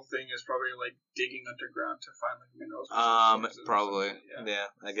its whole thing is probably like digging underground to find like minerals. or some sources or Probably. something, Yeah,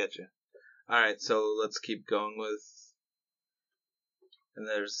 I get you. All right, so let's keep going with. And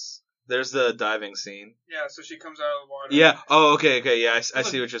there's the diving scene. Yeah, so she comes out of the water. Yeah. Oh, okay. Yeah, I Look,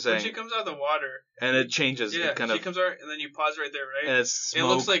 see what you're When she saying. comes out of the water, And it changes. yeah, It kind she of. comes out, and then you pause right there, right? And it's It smoke.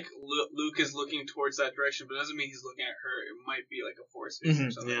 looks like Luke is looking towards that direction, but it doesn't mean he's looking at her. It might be like a force vision or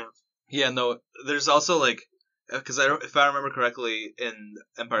Mhm. something. Yeah. Yeah, no. There's also like, because if I remember correctly, in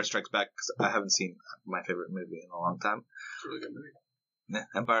Empire Strikes Back, because I haven't seen my favorite movie in a long time. It's a really good movie.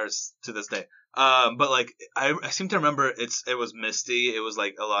 Empire's to this day. But like I seem to remember it was misty. It was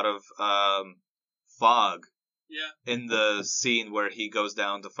like a lot of fog Yeah, in the scene where he goes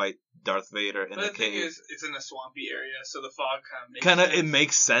down to fight Darth Vader in but the the thing cave. is, it's in a swampy area, so the fog kind of makes It sense.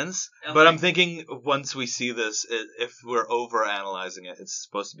 makes sense, And, but like- I'm thinking once we see this, if we're over analyzing it, it's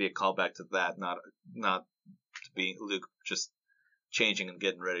supposed to be a callback to that, not to be Luke just changing and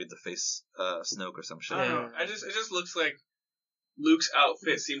getting ready to face Snoke or some shit. I don't know. It just looks like Luke's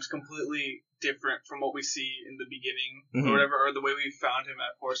outfit seems completely different from what we see in the beginning Mhm. or whatever, or the way we found him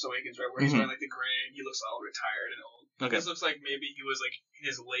at Force Awakens, right? Where he's Mhm. wearing like the gray and he looks all retired and old. Okay. This looks like maybe he was like in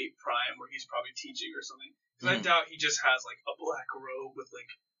his late prime where he's probably teaching or something. Because I Mhm. doubt he just has like a black robe with like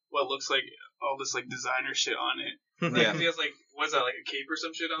what looks like all this like designer shit on it. Like, Yeah. 'cause he has like, what's that, like a cape or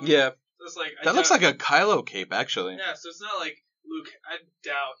some shit on it? Yeah, So it's like, that looks like a Kylo cape, actually. Yeah, so it's not like Luke, I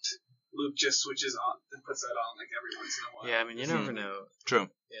doubt Luke just switches on and puts that on like every once in a while. Yeah, I mean, you never know. True.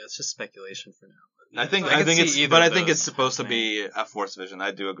 Yeah, it's just speculation for now. I think I can see it's, either but I of think those it's supposed to happening. be a Force vision.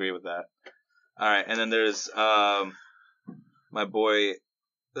 I do agree with that. All right, and then there's my boy,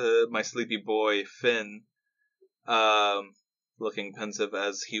 my sleepy boy Finn, looking pensive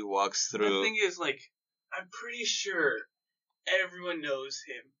as he walks The through. thing is, like, I'm pretty sure everyone knows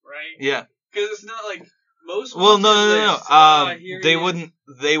him, right? Yeah, Because it's not like Most Well, no, wanted no, no, lists. no. Here They he is. wouldn't.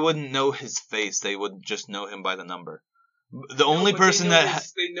 They wouldn't know his face. They would just know him by the number. The No, only but person they know that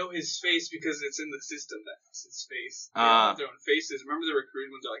they know his face because it's in the system that's his face. They Ah. all have their own faces. Remember the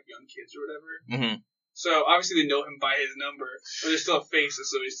recruited when they're like young kids or whatever. Mhm. So obviously they know him by his number, but there's still a face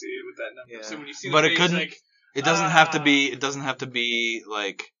associated with that number. Yeah. So when you see But the it face, couldn't- like It doesn't have to Ah. be. It doesn't have to be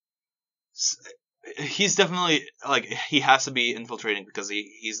like. He's definitely like he has to be infiltrating because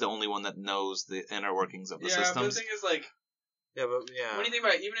he's the only one that knows the inner workings of the yeah. But the systems. thing is, like, Yeah, but yeah. when you think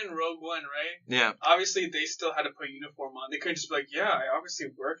about it, even in Rogue One, right? Yeah. Obviously, they still had to put a uniform on. They couldn't just be like, yeah, I obviously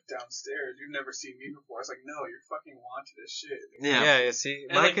work downstairs. You've never seen me before. It's like, no, you're fucking wanted as shit. Yeah. Yeah, you see,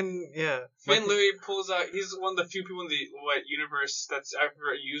 And, Mike like, and yeah. Finn Mike- literally pulls out. He's one of the few people in the universe that's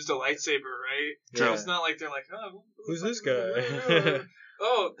ever used a lightsaber, right? So Yeah. it's not like they're like, oh, who Who's the this fuck guy? is this?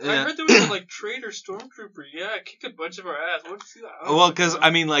 Oh, I Yeah. heard there was a like traitor stormtrooper. Yeah, kicked a bunch of our ass. What did you see that? Well, because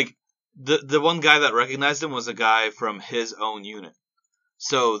I mean, like the one guy that recognized him was a guy from his own unit,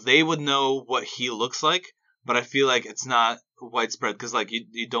 so they would know what he looks like. But I feel like it's not widespread because like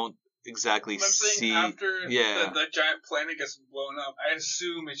you don't exactly I'm saying see. after yeah. the giant planet gets blown up, I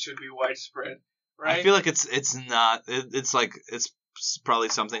assume it should be widespread, right? I feel like it's not. It's like it's probably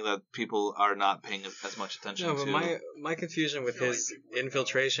something that people are not paying as much attention No, but to. my confusion with I feel like his people would know.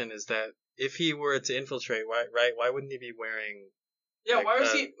 infiltration is that if he were to infiltrate, why wouldn't he be wearing yeah, like, why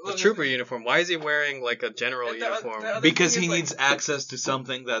was the, he the trooper uniform? Why is he wearing like a general And the- uniform? the other Because thing he is, like, needs access to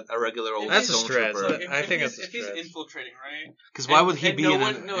something that a regular old That's a stormtrooper. stretch. Look, I think if it's a he's stretch. infiltrating, right? Because why would he and be no in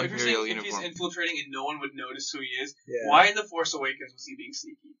one, an no, if you're imperial saying if uniform? he's infiltrating and no one would notice who he is, Yeah. why in The Force Awakens was he being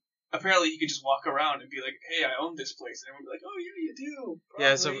sneaky? Apparently, he could just walk around and be like, "Hey, I own this place," and everyone would be like, "Oh yeah, you do."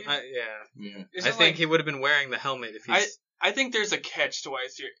 Yeah, so probably." Yeah. It's I just think like- he would have been wearing the helmet if he's. I think there's a catch to why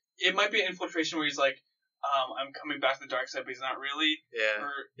it's here. It might be an infiltration where he's like, I'm coming back to the dark side, but he's not really. Yeah.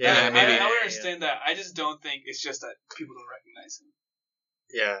 Or, Yeah, maybe. I would Yeah, understand that. I just don't think it's just that people don't recognize him.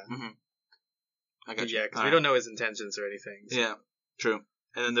 Yeah. I got you. Yeah, because we Alright. don't know his intentions or anything. so- Yeah, true.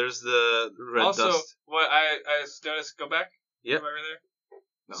 And then there's the red also, dust. what I noticed, go back. Yep. Go over there.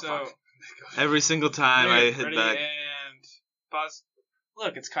 No, So, fuck. Every single time I hit ready, back, and pause.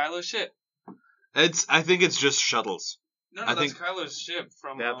 Look, it's Kylo's ship. I think it's just shuttles. No, I that's think- Kylo's ship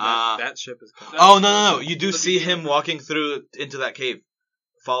from. That ship is coming. That's Oh no! the- You do the see beginning. him walking through into that cave,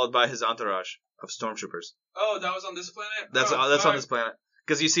 followed by his entourage of stormtroopers. Oh, that was on this planet. That's oh, that's on fuck. this planet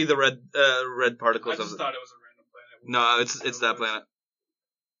because you see the red I particles just of. thought it was a random planet. No, it's that planet.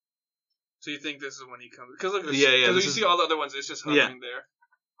 So you think this is when he comes? Because look, Yeah, yeah, Because this you is- see all the other ones, it's just hovering there.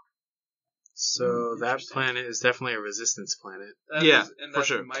 So that Interesting. planet is definitely a resistance planet. Yeah, and for that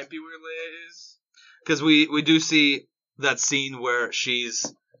sure. might be where Leia is. Because we do see that scene where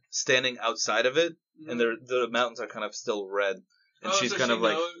she's standing outside of it, and the mountains are kind of still red, and Oh, she's so kind she of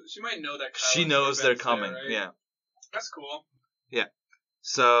like knows, she might know that. she Kylo's knows they're events there, coming. right? Yeah. That's cool.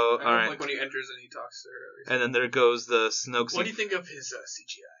 So I all hope, right, like when he enters and he talks to her. and then there goes the Snoke. What do you think of his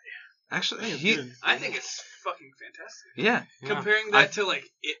CGI? Actually, I think it's he good. I think it's fucking fantastic. yeah. Comparing I- that to like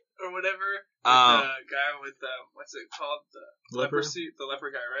It or whatever, with Uh, the guy with what's it called, the Leopard? leper suit, the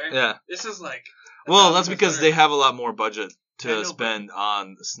leper guy, right? yeah. This is like. Well, that's 1,000% because they have a lot more budget I know, to but- spend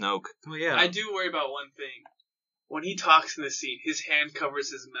on Snoke. Well, yeah. I do worry about one thing. When he talks in the scene, his hand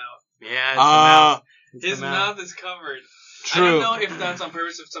covers his mouth. Yeah, it's the mouth. It's His the mouth is covered. True. I don't know if that's on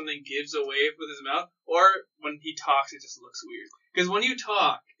purpose, if something gives away with his mouth, or when he talks, it just looks weird. Because when you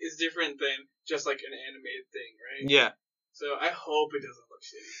talk, it's different than just like an animated thing, right? Yeah, So I hope it doesn't look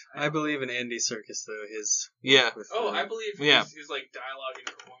shitty. I believe in Andy Serkis though. His yeah. with Oh, the- I believe Yeah. his like dialogue and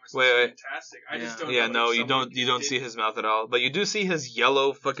performance Wait, is wait. fantastic. I just Yeah. don't Yeah, know. no, if you someone don't did- see his mouth at all, but you do see his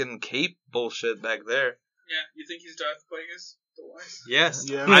yellow fucking cape bullshit back there. Yeah, you think he's Darth Plagueis? The Wise? Yes.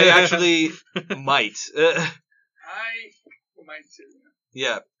 Yeah. I actually might. I might too.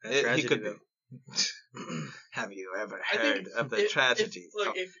 Yeah, he Tragedy, could though. be. Have you ever I think heard of the tragedy?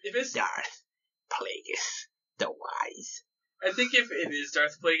 If it's Darth Plagueis the Wise. I think if it is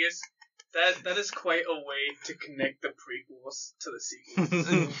Darth Plagueis, that is quite a way to connect the prequels to the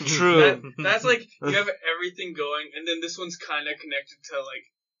sequels. True. That's like you have everything going, and then this one's kind of connected to like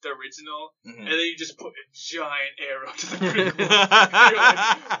the original, Mhm. and then you just put a giant arrow to the prequel.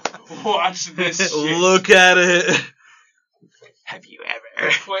 You're like, watch this shit. Look at it. Have you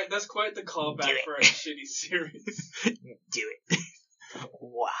ever That's quite the callback for a shitty series. do it?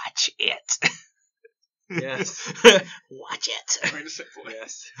 Watch it. Yes. Watch it. Wait a second.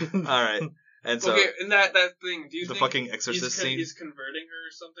 Yes. All right. And so Okay, and that thing. Do you the think fucking exorcist scene. he's converting her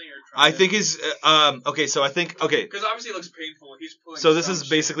or something, or I trying think he's okay. So I think okay. because obviously it looks painful. He's pulling. So this some is shit.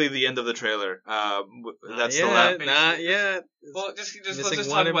 basically the end of the trailer. That's the not last. yet. Not yet. Well, just let's Missing just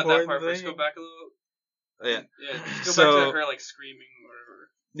one talk about that important part first. thing. Go back a little. Yeah. Yeah, just go So- back to her like screaming or whatever.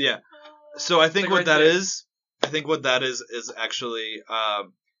 Yeah. So I think Like what right that there. is, actually,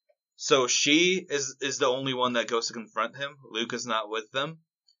 so she is the only one that goes to confront him. Luke is not with them.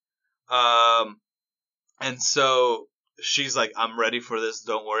 And so she's like, I'm ready for this.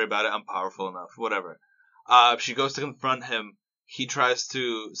 Don't worry about it. I'm powerful enough. Whatever. She goes to confront him. He tries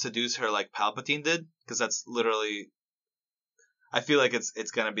to seduce her like Palpatine did, because that's literally. I feel like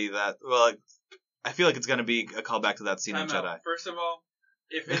it's gonna be that. Well, like, I feel like it's gonna be a callback to that scene in Time Jedi. out. First of all,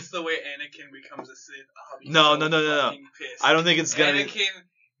 if it's the way Anakin becomes a Sith, I'll be No, so no. fucking pissed. I don't think it's gonna be. Anakin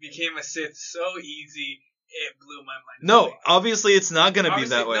became a Sith so easy, it blew my mind. No, obviously it's not gonna be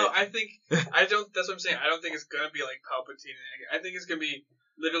Obviously, that way. No, I don't. That's what I'm saying. I don't think it's gonna be like Palpatine. And Anakin. I think it's gonna be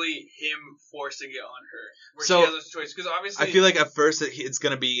literally him forcing it on her, where So, she has a choice. Because obviously, I feel like at first it's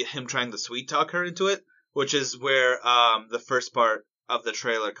gonna be him trying to sweet talk her into it, which is where the first part of the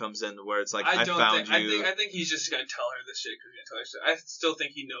trailer comes in, where it's like I don't found think, you. I think he's just gonna tell her this shit because he's gonna tell her shit. I still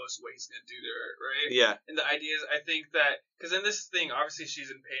think he knows what he's gonna do to her, right? Yeah, And the idea is, I think that because in this thing, obviously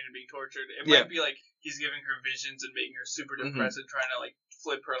she's in pain and being tortured. It Yeah. might be like he's giving her visions and making her super Mhm. depressed and trying to like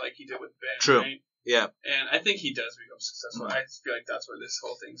flip her like he did with Ben. True. Right? yeah. And I think he does become successful. Mhm. I feel like that's where this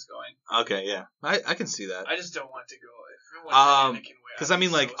whole thing's going. Okay, yeah. I can see that. I just don't want it to go. If it went the Anakin way, Because I'd I mean,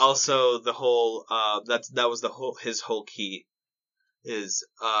 be like, so also the whole that was his whole key is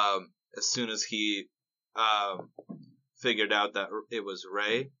as soon as he figured out that it was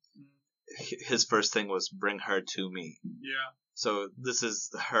Rey, his first thing was bring her to me. Yeah. So this is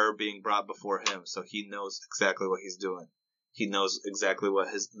her being brought before him, so he knows exactly what he's doing. He knows exactly what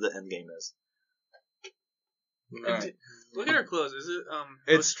the end game is. And look at her clothes. Is it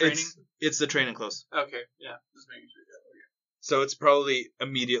It's training? it's the training clothes. Okay. Yeah. Just making sure. So it's probably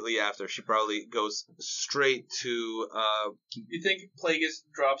immediately after. She probably goes straight to You think Plagueis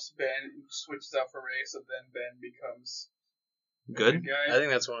drops Ben and switches out for Rey, so then Ben becomes the good. guy? I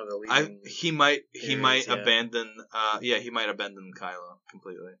think that's one of the leading. He might theories, yeah. abandon he might abandon Kylo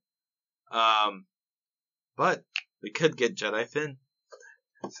completely. But we could get Jedi Finn.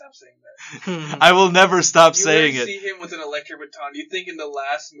 Stop saying that. I will never stop You saying wouldn't it. see him with an electric baton. You think in the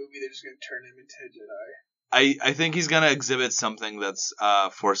last movie they're just gonna turn him into a Jedi? I think he's gonna exhibit something that's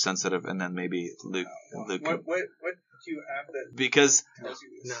force sensitive, and then maybe Luke. Luke What do you have that because tells you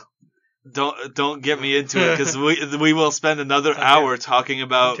this? No. don't get me into it because we will spend another Okay. hour talking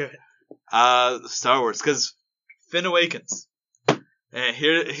about Okay. Star Wars because Finn Awakens. And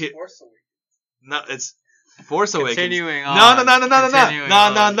here Force Awakens. no, it's Force Awakens. Continuing on. No. Continuing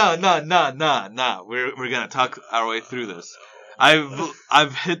on. No. We're gonna talk our way through this.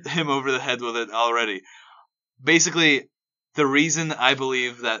 I've hit him over the head with it already. Basically, the reason I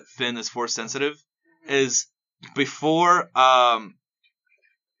believe that Finn is force sensitive is before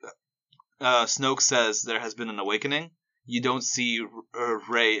Snoke says there has been an awakening, you don't see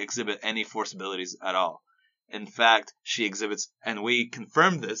Rey exhibit any force abilities at all. In fact, she exhibits, and we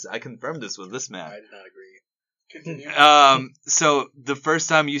confirmed this. I confirmed this with this man. I did not agree. Continue. So the first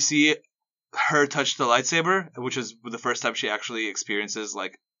time you see her touch the lightsaber, which is the first time she actually experiences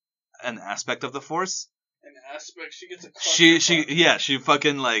like an aspect of the Force, An aspect she gets a. she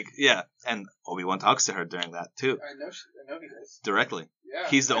fucking like and Obi-Wan talks to her during that too, I know he does. directly. Yeah.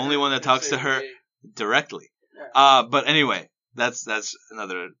 He's the I only heard one that him talks say to her Rey. directly. Yeah. But anyway, that's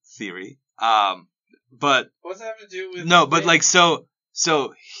another theory. But What does that have to do with? no, but Rey? like so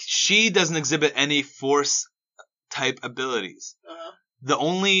she doesn't exhibit any Force type abilities. Uh-huh. The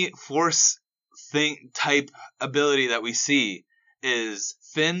only Force type ability that we see is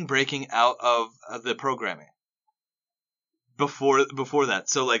Finn breaking out of the programming. Before that,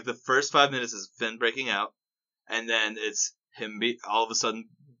 so like the first 5 minutes is Finn breaking out, and then it's him all of a sudden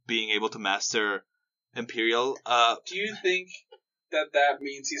being able to master Imperial. Do you think that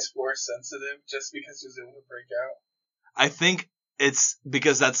means he's force sensitive just because he was able to break out? I think it's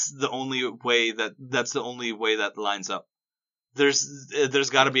because that's the only way that lines up. There's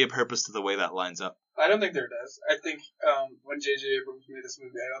got to be a purpose to the way that lines up. I don't think there does. I think when J.J. Abrams made this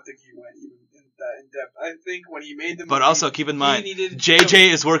movie, I don't think he went even in depth. I think when he made the movie, But also keep in mind, he needed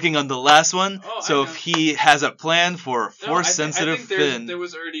JJ is working on the last one, Oh, I so know. if he has a plan for No, force sensitive I think Finn, there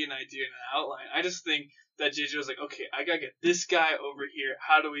was already an idea and an outline. I just think that JJ was like, okay, I gotta get this guy over here.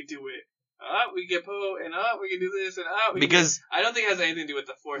 How do we do it? We get Poe, and we can do this, and we because can I don't think it has anything to do with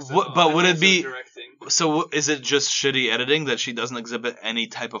the Force. At What- all. but I would think it it's be- just directing? so is it just shitty editing that she doesn't exhibit any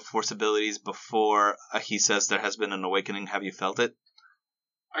type of force abilities before he says there has been an awakening? Have you felt it?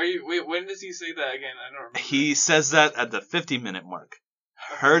 Wait, when does he say that again? I don't remember. He says that at the 50-minute mark. Of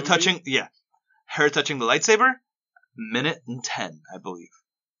the Her movie? touching the lightsaber, minute and 10, I believe,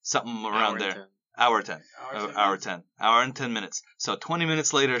 something around Hour there. and 10. Hour 10. Hour 10. Hour 10. Hour and 10 minutes. So 20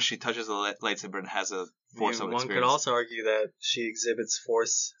 minutes later, she touches the lightsaber and has a force of One experience. could also argue that she exhibits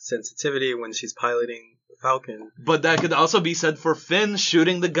force sensitivity when she's piloting the Falcon. But that could also be said for Finn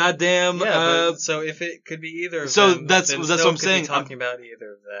shooting the goddamn. But, so if it could be either of so them, that's then what Snoke I'm could saying. Be talking about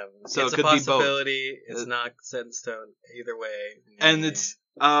either of them. So it's it could a be both. possibility. It's not set in stone either way. And it's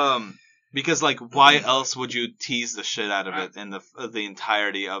because like why else would you tease the shit out of it in the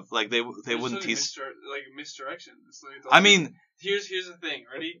entirety of like they wouldn't tease misdirection. I mean, here's the thing.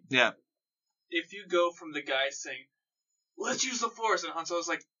 Ready? Yeah. If you go from the guy saying, "Let's use the Force," and Han Solo's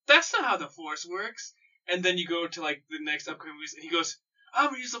like, "That's not how the Force works," and then you go to like the next upcoming movies, and he goes, "I'm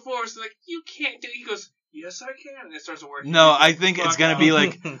gonna use the Force," and like, "You can't do it." He goes, "Yes, I can," and it starts working. No, I think it's gonna be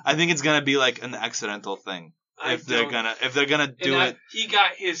like I think it's gonna be like an accidental thing. If they're gonna do it, he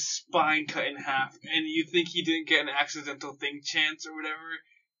got his spine cut in half, and you think he didn't get an accidental thing chance or whatever?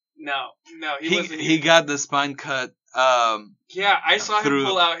 No, he wasn't. He got the spine cut. Yeah, I saw through- him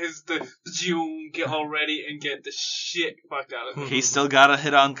pull out the zoom, get all ready, and get the shit fucked out of him. He still got a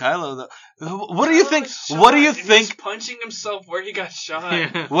hit on Kylo though. What do you think? Shot, What do you and he was think? punching himself where he got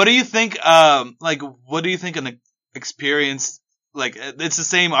shot. What do you think? Like, what do you think an experience? Like, it's the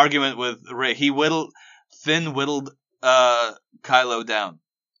same argument with Rey. Finn whittled Kylo down.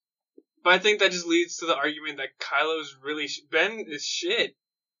 But I think that just leads to the argument that Kylo's really Ben is shit.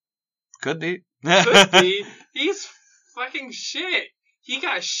 Could be. Could be. He's fucking shit. He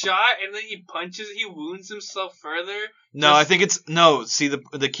got shot and then he wounds himself further. No, I think it's no. See,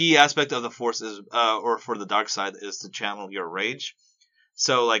 the key aspect of the Force is, or for the dark side, is to channel your rage.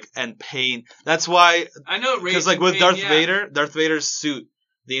 So like and pain. That's why I know rage because like and with pain, Darth yeah. Vader, Darth Vader's suit,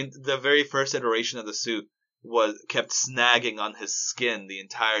 the very first iteration of the suit kept snagging on his skin the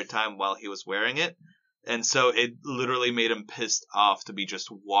entire time while he was wearing it, and so it literally made him pissed off to be just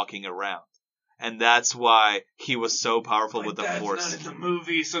walking around. And that's why he was so powerful with the Force. Not in the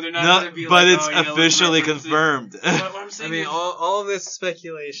movie, so they're not going to be but like, it's oh, you know, officially references. confirmed. But what I'm I saying mean, is, all of this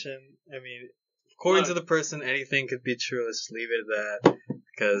speculation. I mean, according Look. to the person, anything could be true. Let's leave it at that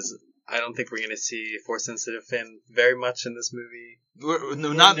because I don't think we're going to see Force sensitive Finn very much in this movie.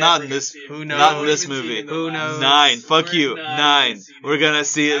 Not in this. Who knows? Not in this We've seen movie. it in the Who last- knows? 9. Fuck We're you. not 9. gonna see it. We're gonna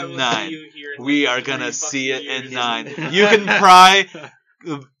see I it will in see 9. you here in We like are gonna 3 see it fucking in years. 9. You can pry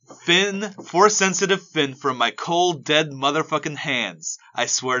Finn, Force sensitive Finn, from my cold, dead motherfucking hands. I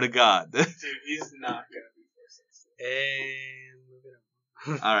swear to God. Dude, he's not going to be Force sensitive. And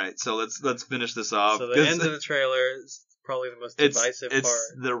moving on. All right, so let's finish this off. So the 'cause end of the trailer is probably the most it's divisive it's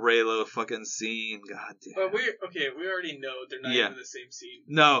part. the Reylo fucking scene. God damn. But we already know they're not Yeah. even in the same scene.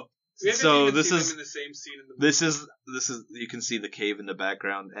 No. We haven't So even this seen is them in the same scene in the movie. this is you can see the cave in the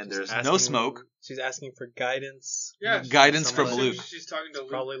background and there's She's no asking- smoke. She's asking for guidance. Yeah, Guidance from I'm Luke. assuming She's talking to Luke.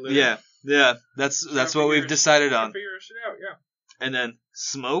 Probably Luke. Yeah, that's what we've decided on. Figure shit out, yeah. And then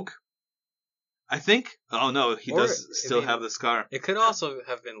smoke. I think. Oh no, he Or, does I still mean, have the scar. It could also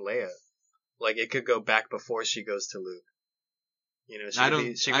have been Leia. Like it could go back before she goes to Luke. You know, she I could don't-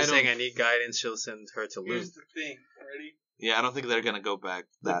 be, she I could be saying, don't- "I need guidance." She'll send her to Luke. Here's the thing, ready? Yeah, I don't think they're gonna go back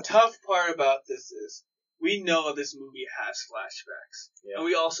The that. tough part about this is we know this movie has flashbacks. Yeah. And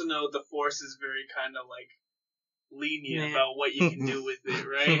we also know the Force is very kind of like lenient Yeah. about what you can do with it,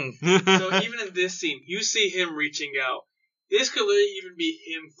 right? So even in this scene, you see him reaching out. This could literally even be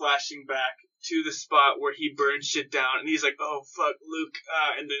him flashing back to the spot where he burned shit down, and he's like, "Oh fuck, Luke,"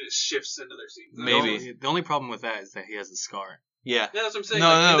 and then it shifts to another scene. Maybe. The only problem with that is that he has a scar. Yeah. Yeah, that's what I'm saying. No,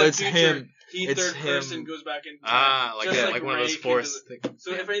 like, no, in the it's future, him. He It's third him. person goes back in time. Like just yeah, like like one of Rey those came Force to things.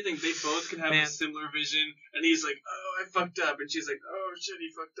 So if anything, they both can have Man. a similar vision, and he's like, "Oh, I fucked up," and she's like, "Oh shit, he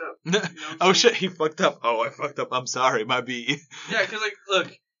fucked up." You know what I'm Oh saying? shit, he fucked up. Oh, I fucked up. I'm sorry, my B. Yeah, because like,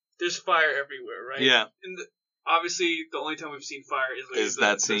 look, there's fire everywhere, right? Yeah. And obviously, the only time we've seen fire is like Is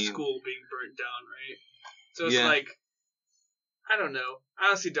that the scene. school being burnt down, right? So it's Yeah. like, I don't know. I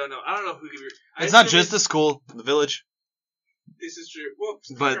honestly don't know. I don't know who could be. It's not just the school, the village. This is true. Well,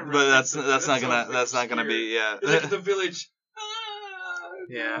 But that's not gonna be yeah. It's like the village.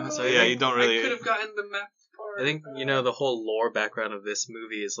 Yeah, so yeah, you don't really- I could have gotten the map part. I think the whole lore background of this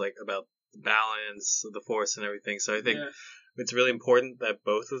movie is like about the balance of the Force and everything. So I think Yeah. it's really important that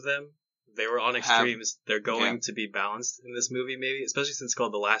both of them, they were on Have- extremes. They're going to be balanced in this movie, maybe, especially since it's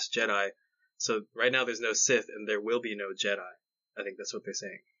called The Last Jedi. So right now there's no Sith and there will be no Jedi. I think that's what they're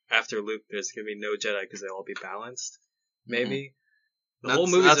saying. After Luke, there's going to be no Jedi because they'll all be balanced. Maybe. The whole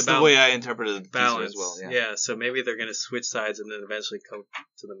movie's that's about the way I interpreted the teaser balance as well. Yeah. Yeah, so maybe they're going to switch sides and then eventually come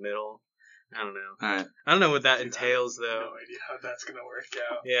to the middle. I don't know. All right. I don't know what that Dude, entails, I have though. no idea how that's gonna work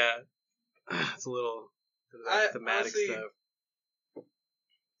out. Yeah. It's a little I- thematic honestly, stuff.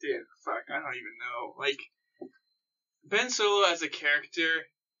 Dude, fuck, I don't even know. Like, Ben Solo as a character,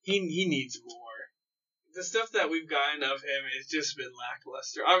 he needs more. The stuff that we've gotten of him has just been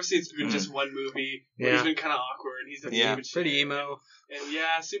lackluster. Obviously, it's been just one movie where he's been kind of awkward. He's done stupid shit. Pretty emo. And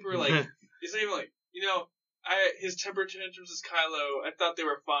super, like, it's not even like, his temper tantrums as Kylo, I thought they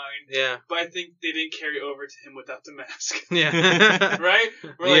were fine. Yeah. But I think they didn't carry over to him without the mask. Yeah. Right?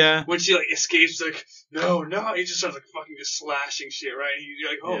 Where, like, when she, like, escapes, like, no, he just starts, like, fucking just slashing shit, right? You're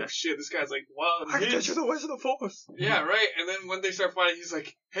like, oh, shit, this guy's, like, wild. I can teach you the ways of the Force. Yeah, right? And then when they start fighting, he's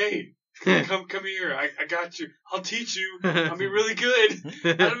like, hey, come here. I got you. I'll teach you. I'll be really good.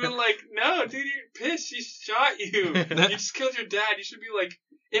 I'd have been like, no, dude, you're pissed. She shot you. You just killed your dad. You should be like,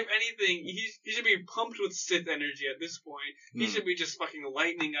 if anything, he should be pumped with Sith energy at this point. He should be just fucking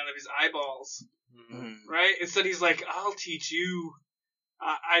lightning out of his eyeballs. Right? Instead, he's like, I'll teach you.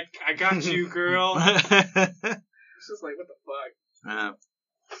 I got you, girl. It's just like, what the fuck?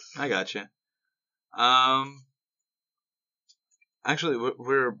 I got you. Actually,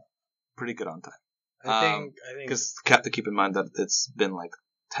 we're pretty good on time. I think because have to keep in mind that it's been like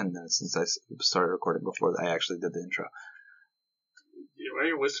 10 minutes since I started recording before I actually did the intro. Yeah, why are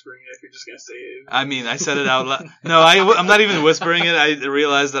you whispering it if you're just gonna say it? I mean, I said it out loud. No, I'm not even whispering it. I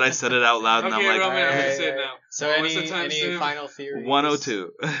realized that I said it out loud, and okay, I'm like, Roman, I'm gonna say it now. So any final theories?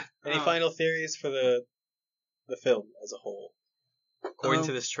 102. Any final theories for the film as a whole, according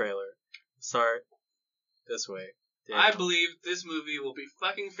to this trailer? Start this way. Daniel. I believe this movie will be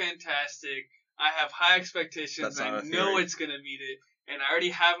fucking fantastic. I have high expectations. I know it's gonna meet it, and I already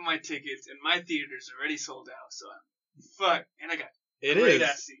have my tickets, and my theaters are already sold out. So and I got great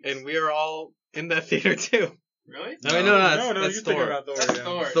ass seats. And we are all in that theater too. Really? No, That's you're Thor. thinking about Thor. That's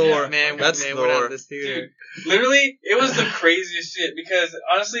Thor. Thor, Yeah. man, That's Thor. Thor. We're this theater. Dude, literally, it was the craziest shit because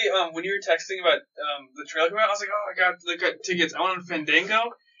honestly, when you were texting about the trailer coming out, I was like, oh, I got tickets. I went on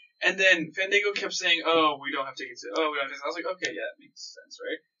Fandango, and then Fandango kept saying, oh, we don't have tickets. Oh, we don't have tickets. I was like, okay, yeah, that makes sense,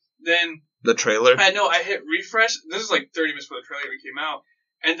 right? Then The trailer? I hit refresh. This is like 30 minutes before the trailer even came out,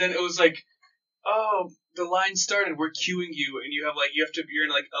 and then it was like, oh, the line started. We're queuing you, and you're in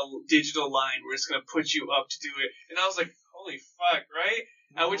like a digital line where it's gonna put you up to do it. And I was like, holy fuck, right?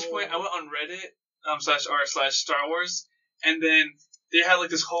 At which point I went on Reddit /r/Star Wars, and then they had like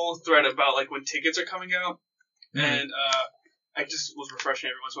this whole thread about like when tickets are coming out, and I just was refreshing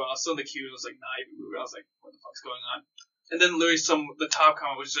every once in a while. I was still in the queue, and I was like, not even moving. I was like, what the fuck's going on? And then literally the top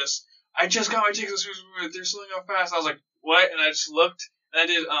comment was just, I just got my tickets. They're selling out fast. I was like, what? And I just looked. And I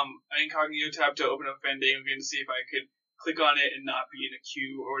did incognito tab to open up Fandango again to see if I could click on it and not be in a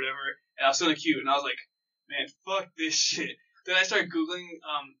queue or whatever. And I was still in a queue, and I was like, man, fuck this shit. Then I started Googling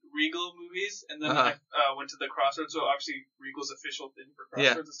Regal movies, and then I went to the Crossroads, so obviously Regal's official thing for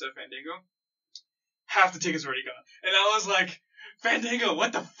Crossroads instead of Fandango. Half the tickets were already gone. And I was like, Fandango,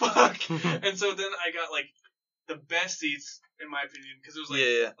 what the fuck? And so then I got like the best seats, in my opinion, because it was like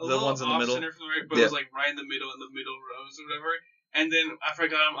a the little ones in the middle. off-center from the right, but it was like right in the middle rows or whatever. And then after I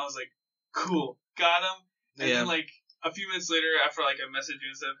got him, I was like, cool, got him. And then like a few minutes later, after like I messaged you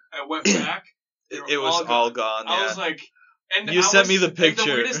and stuff, I went back. It was all gone. I was like, and you sent me the And picture.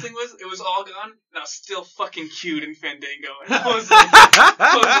 the weirdest thing was, it was all gone, and I was still fucking queued in Fandango. And I was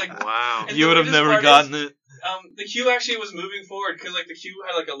like, wow. And You would have never gotten it. the queue actually was moving forward because like the queue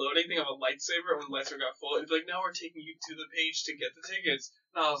had like a loading thing of a lightsaber, and when the lightsaber got full, it'd be like, now we're taking you to the page to get the tickets.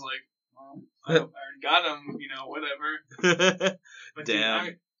 And I was like, well, I already got them, whatever. But Damn.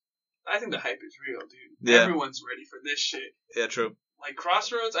 dude, I think the hype is real, dude. Yeah. Everyone's ready for this shit. Yeah, true. Like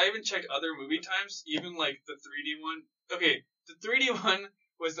Crossroads, I even checked other movie times, even like the 3D one. Okay, the 3D one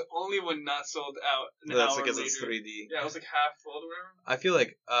was the only one not sold out an That's hour because later. it's 3D. Yeah, it was like half full or whatever. I feel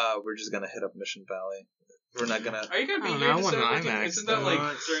like we're just gonna hit up Mission Valley. We're not gonna. Are you gonna be I don't here know, I to want an celebrate? IMAX, Isn't that though.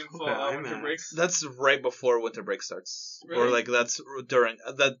 like during fall Okay, winter IMAX. break? That's right before winter break starts, or Really? like that's during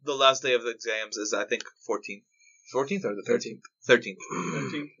that. The last day of the exams is I think 14th or the 13th. 13th.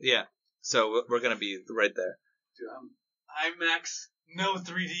 13th. Yeah. So we're gonna be right there. Dude, IMAX, no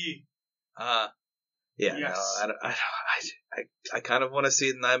 3D. Yeah. Yes. No, I kind of want to see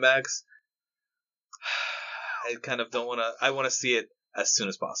it in IMAX. I kind of don't want to. I want to see it as soon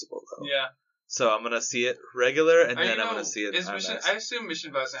as possible though. Yeah. So I'm gonna see it regular, and Are then you I'm know, gonna see it in is Mission, IMAX. I assume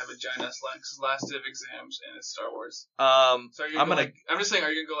Mission Valley's gonna have a giant ass line because last day of exams and it's Star Wars. So are you I'm gonna, gonna. I'm just saying,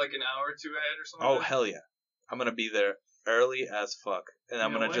 are you gonna go like an hour or two ahead or something? Oh like that? hell yeah! I'm gonna be there early as fuck, and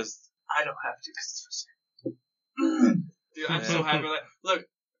I'm You know gonna what? just. I don't have to because it's for sale. Dude, I'm so happy with that. Look,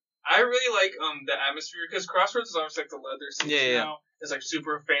 I really like the atmosphere because Crossroads is obviously like the leather seats Yeah. now. It's like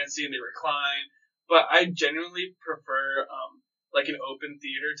super fancy and they recline. But I genuinely prefer like an open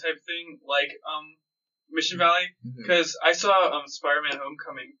theater type thing, like Mission Valley, Mhm. because I saw Spider-Man: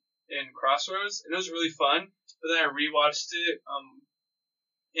 Homecoming in Crossroads, and it was really fun. But then I rewatched it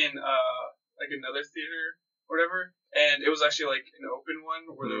in like another theater or whatever, and it was actually like an open one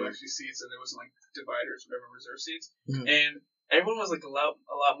where there were actually seats, and there wasn't like dividers, whatever, reserve seats, and everyone was like a lot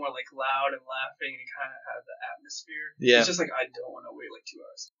more like loud and laughing, and it kind of had the atmosphere. Yeah. It's just like I don't want to wait like 2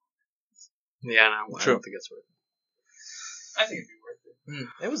 hours. Yeah, no, I True. don't think it's worth it. I think it'd be worth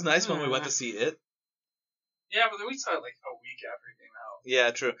it. It was nice when we went to see it. Yeah, but then we saw it like a week after it came out.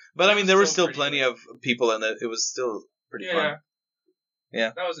 Yeah, true. But I It mean, was there were still still pretty plenty of people in it. It was still pretty fun.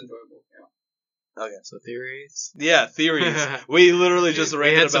 Yeah. That was enjoyable. Yeah. Okay. So theories? Yeah, theories. We literally just We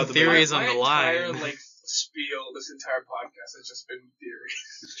ranted had about some the theories movie. on the My entire line. like spiel this entire podcast has just been theory.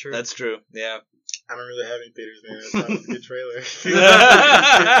 It's true. That's true. Yeah. I don't really have any theaters, man. That was a good trailer.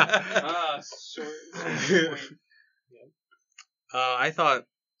 Short. I thought,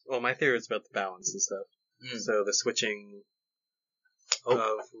 well, my theory was about the balance and stuff. Mm. So the switching of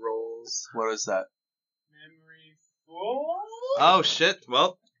roles. What is that? Memory full. Oh shit.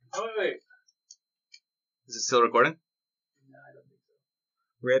 Well, Oh wait. is it still recording? No, I don't think so.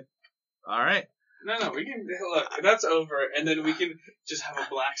 Rip. All right. No, we can look. That's over, and then we can just have a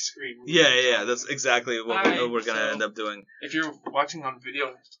black screen. Yeah. That's exactly what Alright, we're gonna so- end up doing. If you're watching on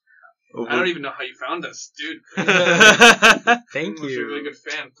video, I don't even know how you found us, dude. Thank If you're a really you. good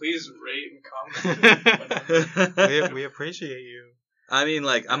fan, please rate and comment. we appreciate you. I mean,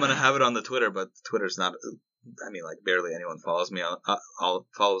 like, I'm gonna have it on the Twitter, but Twitter's not. I mean, like, barely anyone follows me on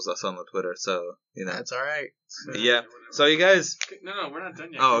follows us on the Twitter, so you know. That's all right. Yeah. So you guys. No, we're not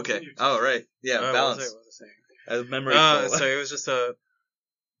done yet. Oh, okay. Continue. Oh, right. Yeah, What balance. was I saying? Memory. full. So it was just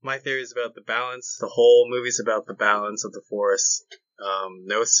my theory is about the balance. The whole movie's about the balance of the Force.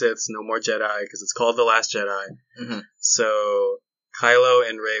 No Siths, no more Jedi, because it's called The Last Jedi. Mhm. So Kylo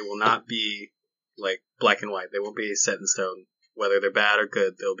and Rey will not be like black and white. They won't be set in stone. Whether they're bad or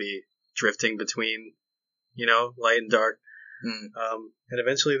good, they'll be drifting between, light and dark. Mm. And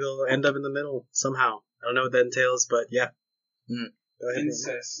eventually they'll end up in the middle somehow. I don't know what that entails, but yeah. Mm. Go ahead.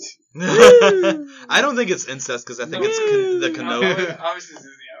 Incest. I don't think it's incest because I think it's the Kenobi. Obviously,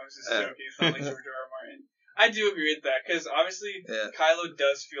 Disney. I was just joking. It's not like George R. R. Martin. I do agree with that because obviously Yeah. Kylo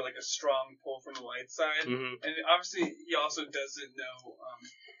does feel like a strong pull from the light side, Mhm. and obviously he also doesn't know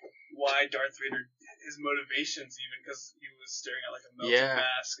why Darth Vader, his motivations, even because he was staring at like a melted Yeah.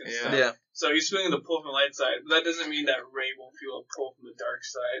 mask and Yeah. stuff. Yeah. So he's feeling the pull from the light side, but that doesn't mean that Rey won't feel a pull from the dark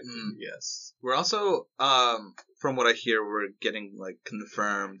side. Mm. Yes. We're also, from what I hear, we're getting like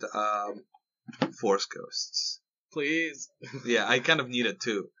confirmed Force ghosts. Please. Yeah, I kind of need it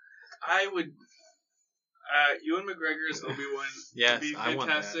too. I would. Ewan McGregor's Obi-Wan Yes, would be I want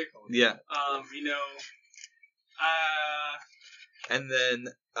that. fantastic. Yeah, and then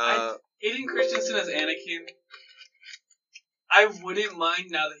Aiden Christensen as Anakin, I wouldn't mind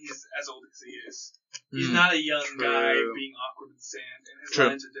now that he's as old as he is. He's mm, not a young True. guy being awkward in sand, and his True.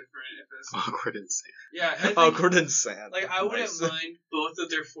 lines are different. If it's, Awkward and sad. yeah, I think, awkward and sad. like I wouldn't Nice. mind both of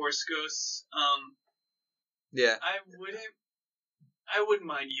their Force ghosts. Yeah, I wouldn't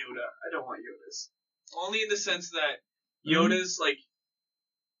mind Yoda. I don't want Yodas. Only in the sense that Yoda's like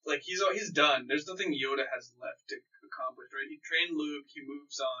he's done. There's nothing Yoda has left to accomplish, right? He trained Luke, he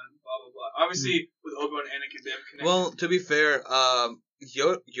moves on, blah blah blah. Obviously with Obi-Wan and Anakin they have connected. well, to be fair,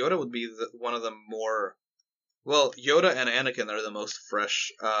 Yoda would be one of the more. Well, Yoda and Anakin are the most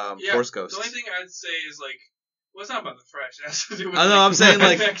fresh Yeah, Force ghosts. The only thing I'd say is like, well, it's not about the fresh. It has to do with. I know. I'm saying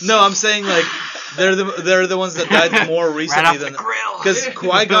like they're the ones that died more recently than grill. because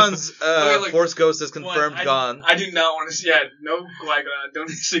Qui-Gon's Okay, look, Force ghost is One, confirmed gone. I do not want to see. Yeah, no Qui-Gon. Don't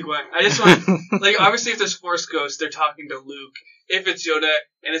see Qui-Gon. I just want like obviously if there's Force ghosts, they're talking to Luke. If it's Yoda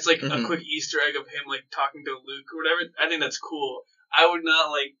and it's like Mhm. a quick Easter egg of him like talking to Luke or whatever, I think that's cool. I would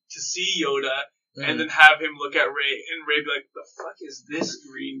not like to see Yoda and then have him look at Rey and Rey be like, "The fuck is this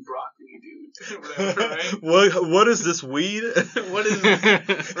green broccoli, dude?" Whatever, right? What is this weed? What is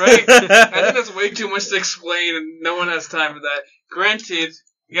this? Right? I think that's way too much to explain, and no one has time for that. Granted,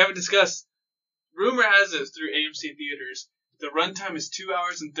 we haven't discussed. Rumor has it through AMC theaters, the runtime is 2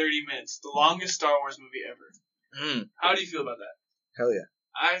 hours and 30 minutes, the longest Star Wars movie ever. Mm, How do you feel about that? hell yeah.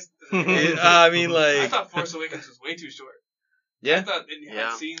 I I mean, I like, thought Force Awakens was way too short. I yeah. thought it had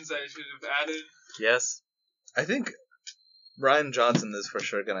Yeah. scenes that it should have added. Yes. I think Ryan Johnson is for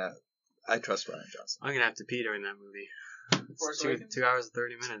sure gonna. I trust Ryan Johnson. I'm gonna have to pee during that movie. Force It's Awakens? 2 hours and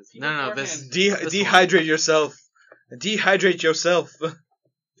 30 minutes. Pee No, this. beforehand. This Dehydrate yourself. Dehydrate yourself.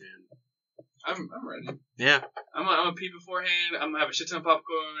 I'm ready. Yeah. I'm gonna pee beforehand. I'm gonna have a shit ton of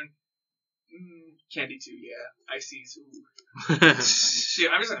popcorn. Candy too, yeah. Ices, ooh.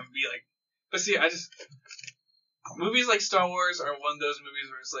 Shit, I'm just gonna be like, But see, movies like Star Wars are one of those movies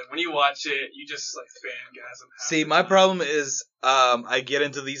where it's like when you watch it, you just like fangasm. See, my problem is, I get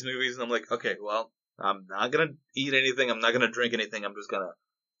into these movies and I'm like, okay, well, I'm not gonna eat anything, I'm not gonna drink anything, I'm just gonna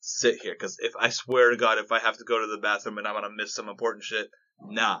sit here. Because if I swear to God, if I have to go to the bathroom and I'm gonna miss some important shit,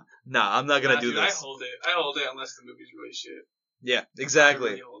 nah, I'm not gonna do dude, this. I hold it unless the movie's really shit. Yeah, I exactly,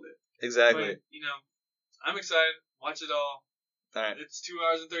 really hold it. exactly. But, I'm excited. Watch it all. All right. It's 2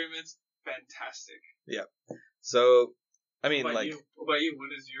 hours and 30 minutes. Fantastic. So, I mean, What about like, you? What about you? What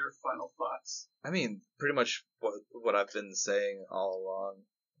is your final thoughts? I mean, pretty much what I've been saying all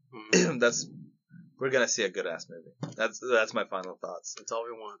Mm. along. We're gonna see a good ass movie. That's my final thoughts. That's all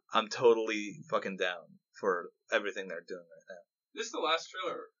we want. I'm totally fucking down for everything they're doing right now. This is the last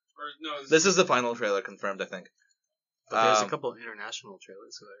trailer, or no? This is the final trailer confirmed, I think. But there's a Um, couple of international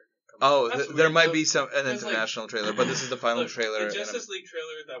trailers that are coming. Oh, That's there weird, might though. be an There's, like- international trailer, but this is the final Look, trailer. The and Justice League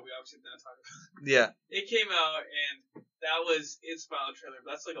trailer that we obviously did not talk about. yeah, It came out, and that was its final trailer.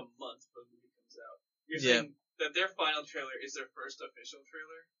 But that's like a month before the movie comes out. You're Yeah. saying that their final trailer is their first official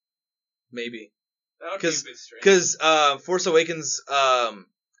trailer? maybe. That would be a bit strange. Because Force Awakens'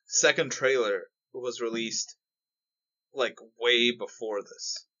 second trailer was released like way before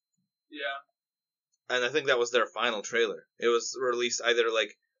this, Yeah. and I think that was their final trailer. It was released either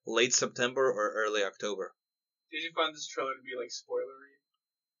like late September or early October. Did you find this trailer to be like spoilery?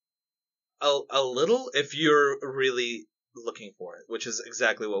 A little, if you're really looking for it, which is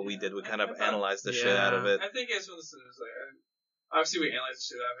exactly what we did. We kind of I thought- analyzed the shit out of it. I think it's one of those things like obviously we analyzed the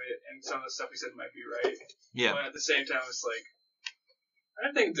shit out of it, and some of the stuff we said might be right. Yeah. But at the same time, it's like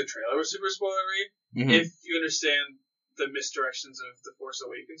I think the trailer was super spoilery. Mhm. If you understand the misdirections of the Force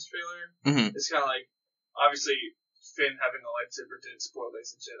Awakens trailer, Mhm. it's kind of like obviously Finn having a lightsaber didn't spoil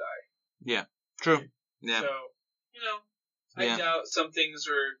Lace and Jedi. True. Yeah. So I Yeah. doubt some things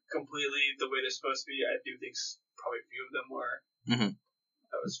are completely the way they're supposed to be. I do think probably a few of them were. Mhm.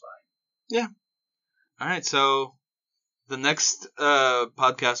 That was fine. All right, so the next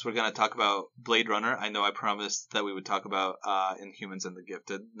podcast we're gonna talk about Blade Runner. I know I promised that we would talk about Inhumans and the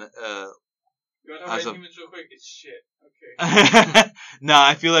Gifted. You want to talk As about of- Humans real quick? It's shit. Okay. No,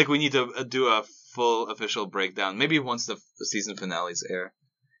 I feel like we need to do a full official breakdown. Maybe once the season finales air.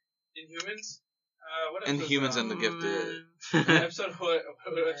 Inhumans? What episode? Inhumans and the Gifted. Episode what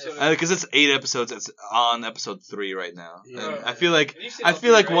episode? Because it's 8 episodes. It's on episode 3 right now. Yeah. And I feel like And you've seen all I feel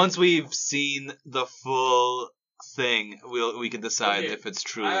three, like right? once we've seen the full thing, we can decide Okay, if it's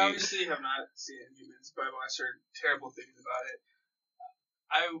truly. I obviously have not seen Inhumans, but I've always heard terrible things about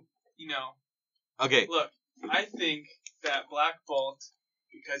it. Okay. Look, I think that Black Bolt,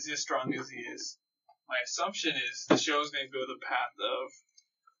 because he's as strong as he is, my assumption is the show's going to go the path of,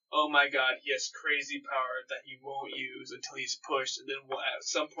 oh my god, he has crazy power that he won't use until he's pushed, and then at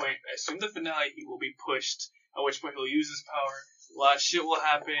some point, I assume the finale, he will be pushed, at which point he'll use his power, a lot of shit will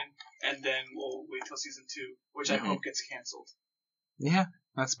happen, and then we'll wait till season 2, which I Mhm. hope gets cancelled. Yeah,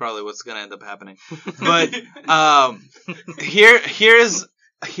 that's probably what's gonna end up happening. But here's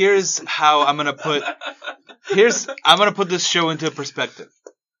how I'm gonna put this show into perspective.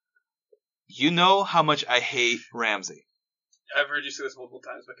 You know how much I hate Ramsey. I've heard you say this multiple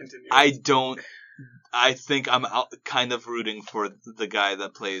times, but continue. I think I'm kind of rooting for the guy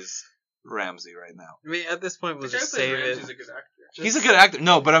that plays Ramsey right now. I mean, at this point, the we'll guy just who plays save Ramsey it. is a good actor. He's a good actor.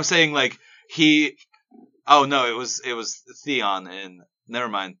 No, but I'm saying like oh no, it was Theon in. Never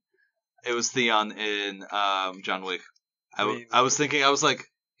mind. It was Theon in John Wick. I was thinking, I was like,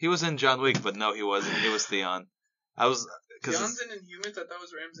 he was in John Wick, but no, he wasn't. It was Theon. Theon's in Inhumans? I thought it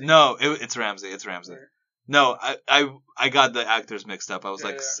was Ramsey. No, it's Ramsey. It's Ramsey. Okay. No, I got the actors mixed up. I was Yeah,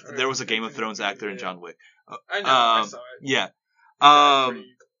 like, yeah, there was a Game of continue, Thrones actor in yeah. John Wick. I know, I Um, saw it. Yeah. That's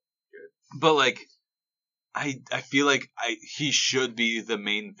pretty- But like, I feel like he should be the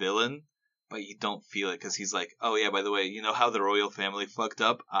main villain, but you don't feel it because he's like, oh yeah, by the way, you know how the royal family fucked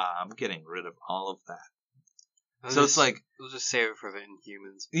up? I'm getting rid of all of that. So it's like, we'll just save it for the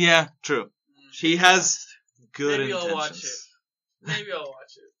Inhumans. yeah, true. He has good Maybe I'll watch intentions. Maybe I'll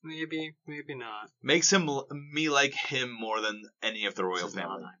watch it. Maybe, maybe not. Makes me like him more than any of the royal This is not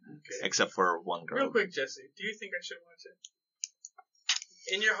family, Okay. except for one girl. Real quick, Jesse, do you think I should watch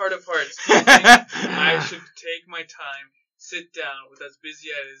it? In your heart of hearts, do you think I should take my time, sit down with as busy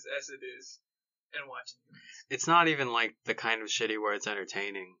as it is, and watch it? It's not even like the kind of shitty where it's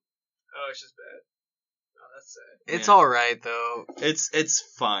entertaining. Oh, it's just bad. Oh, that's sad. It's Yeah. alright though. It's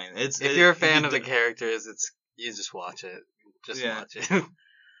fine. If you're a fan of the characters, you just watch it. Just Yeah. watch it.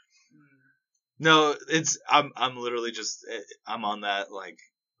 No, I'm literally just I'm on that like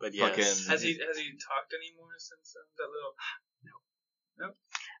But yes. Fucking- Has he talked anymore since that little?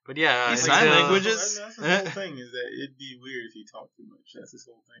 But yeah, He until- sign languages? That's the whole thing, is that it'd be weird if he talked too much. That's his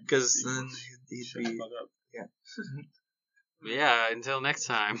whole thing. Because then he'd Shut the be... fuck up. Yeah, until next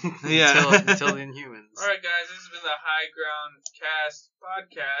time. Yeah. until the Inhumans. All right, guys, this has been the High Ground Cast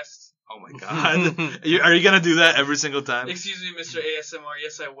podcast. Oh my god. Are you gonna do that every single time? Excuse me, Mr. ASMR.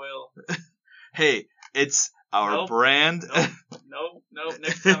 Yes, I will. Hey, it's our Nope. brand. Nope.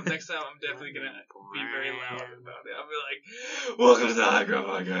 Next time, I'm definitely gonna be very loud about it. I'll be like, "Welcome to the High Ground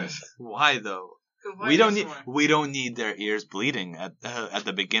Podcast." Why though? Why ASMR? We don't need their ears bleeding at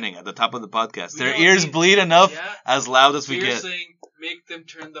the beginning, at the top of the podcast. We Their don't ears need- bleed enough Yeah. as loud as So we you're get. saying make them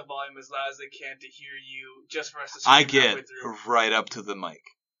turn the volume as loud as they can to hear you, just for us to scream I get halfway through. right up to the mic.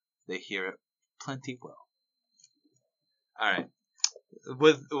 They hear it plenty well. All right.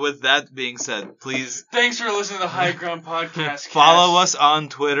 With that being said, please Thanks for listening to the High Ground Podcast. follow us on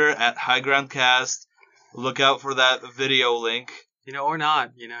Twitter at HighGroundCast. Look out for that video link. Or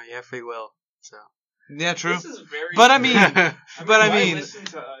not. You have free will. So. Yeah, true. This is very. But I mean, yeah, why listen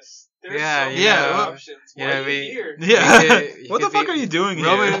to us? There's Yeah, so many yeah, other well, options. you Why know, are we- you here? yeah. You What the could fuck be- are you doing here?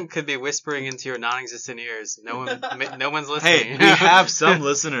 Roman could be whispering into your non-existent ears. No one's listening. Hey, we have some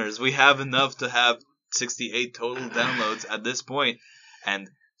listeners. We have enough to have 68 total downloads at this point. And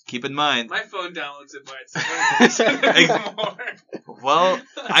keep in mind, My phone downloads it by itself. I don't listen anymore. well,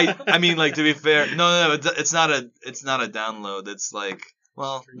 I mean, like, to be fair, no, it's not a download. It's like,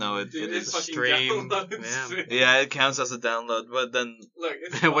 well, no, it Dude, is. fucking stream. downloads. Yeah, it counts as a download, but then Look,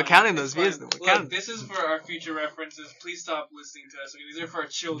 it's We're fine. counting It's those views. fine. We're counting- Look, this is for our future references. Please stop listening to us. These are for our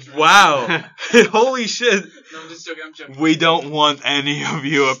children. wow, holy shit, No, I'm just joking. I'm joking. we don't want any of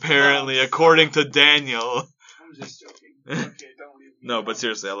you apparently, according to Daniel. I'm just joking. Okay, don't leave me. No, but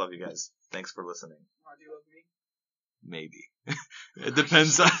seriously, I love you guys. Thanks for listening. Oh, do you love me? Maybe. It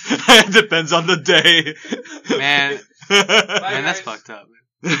depends on it depends on the day. Man, Bye, man, that's guys. fucked up.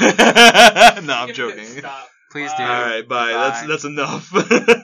 No, I'm You can hit joking. Stop. Please Bye. do. All right, bye. Bye. That's enough.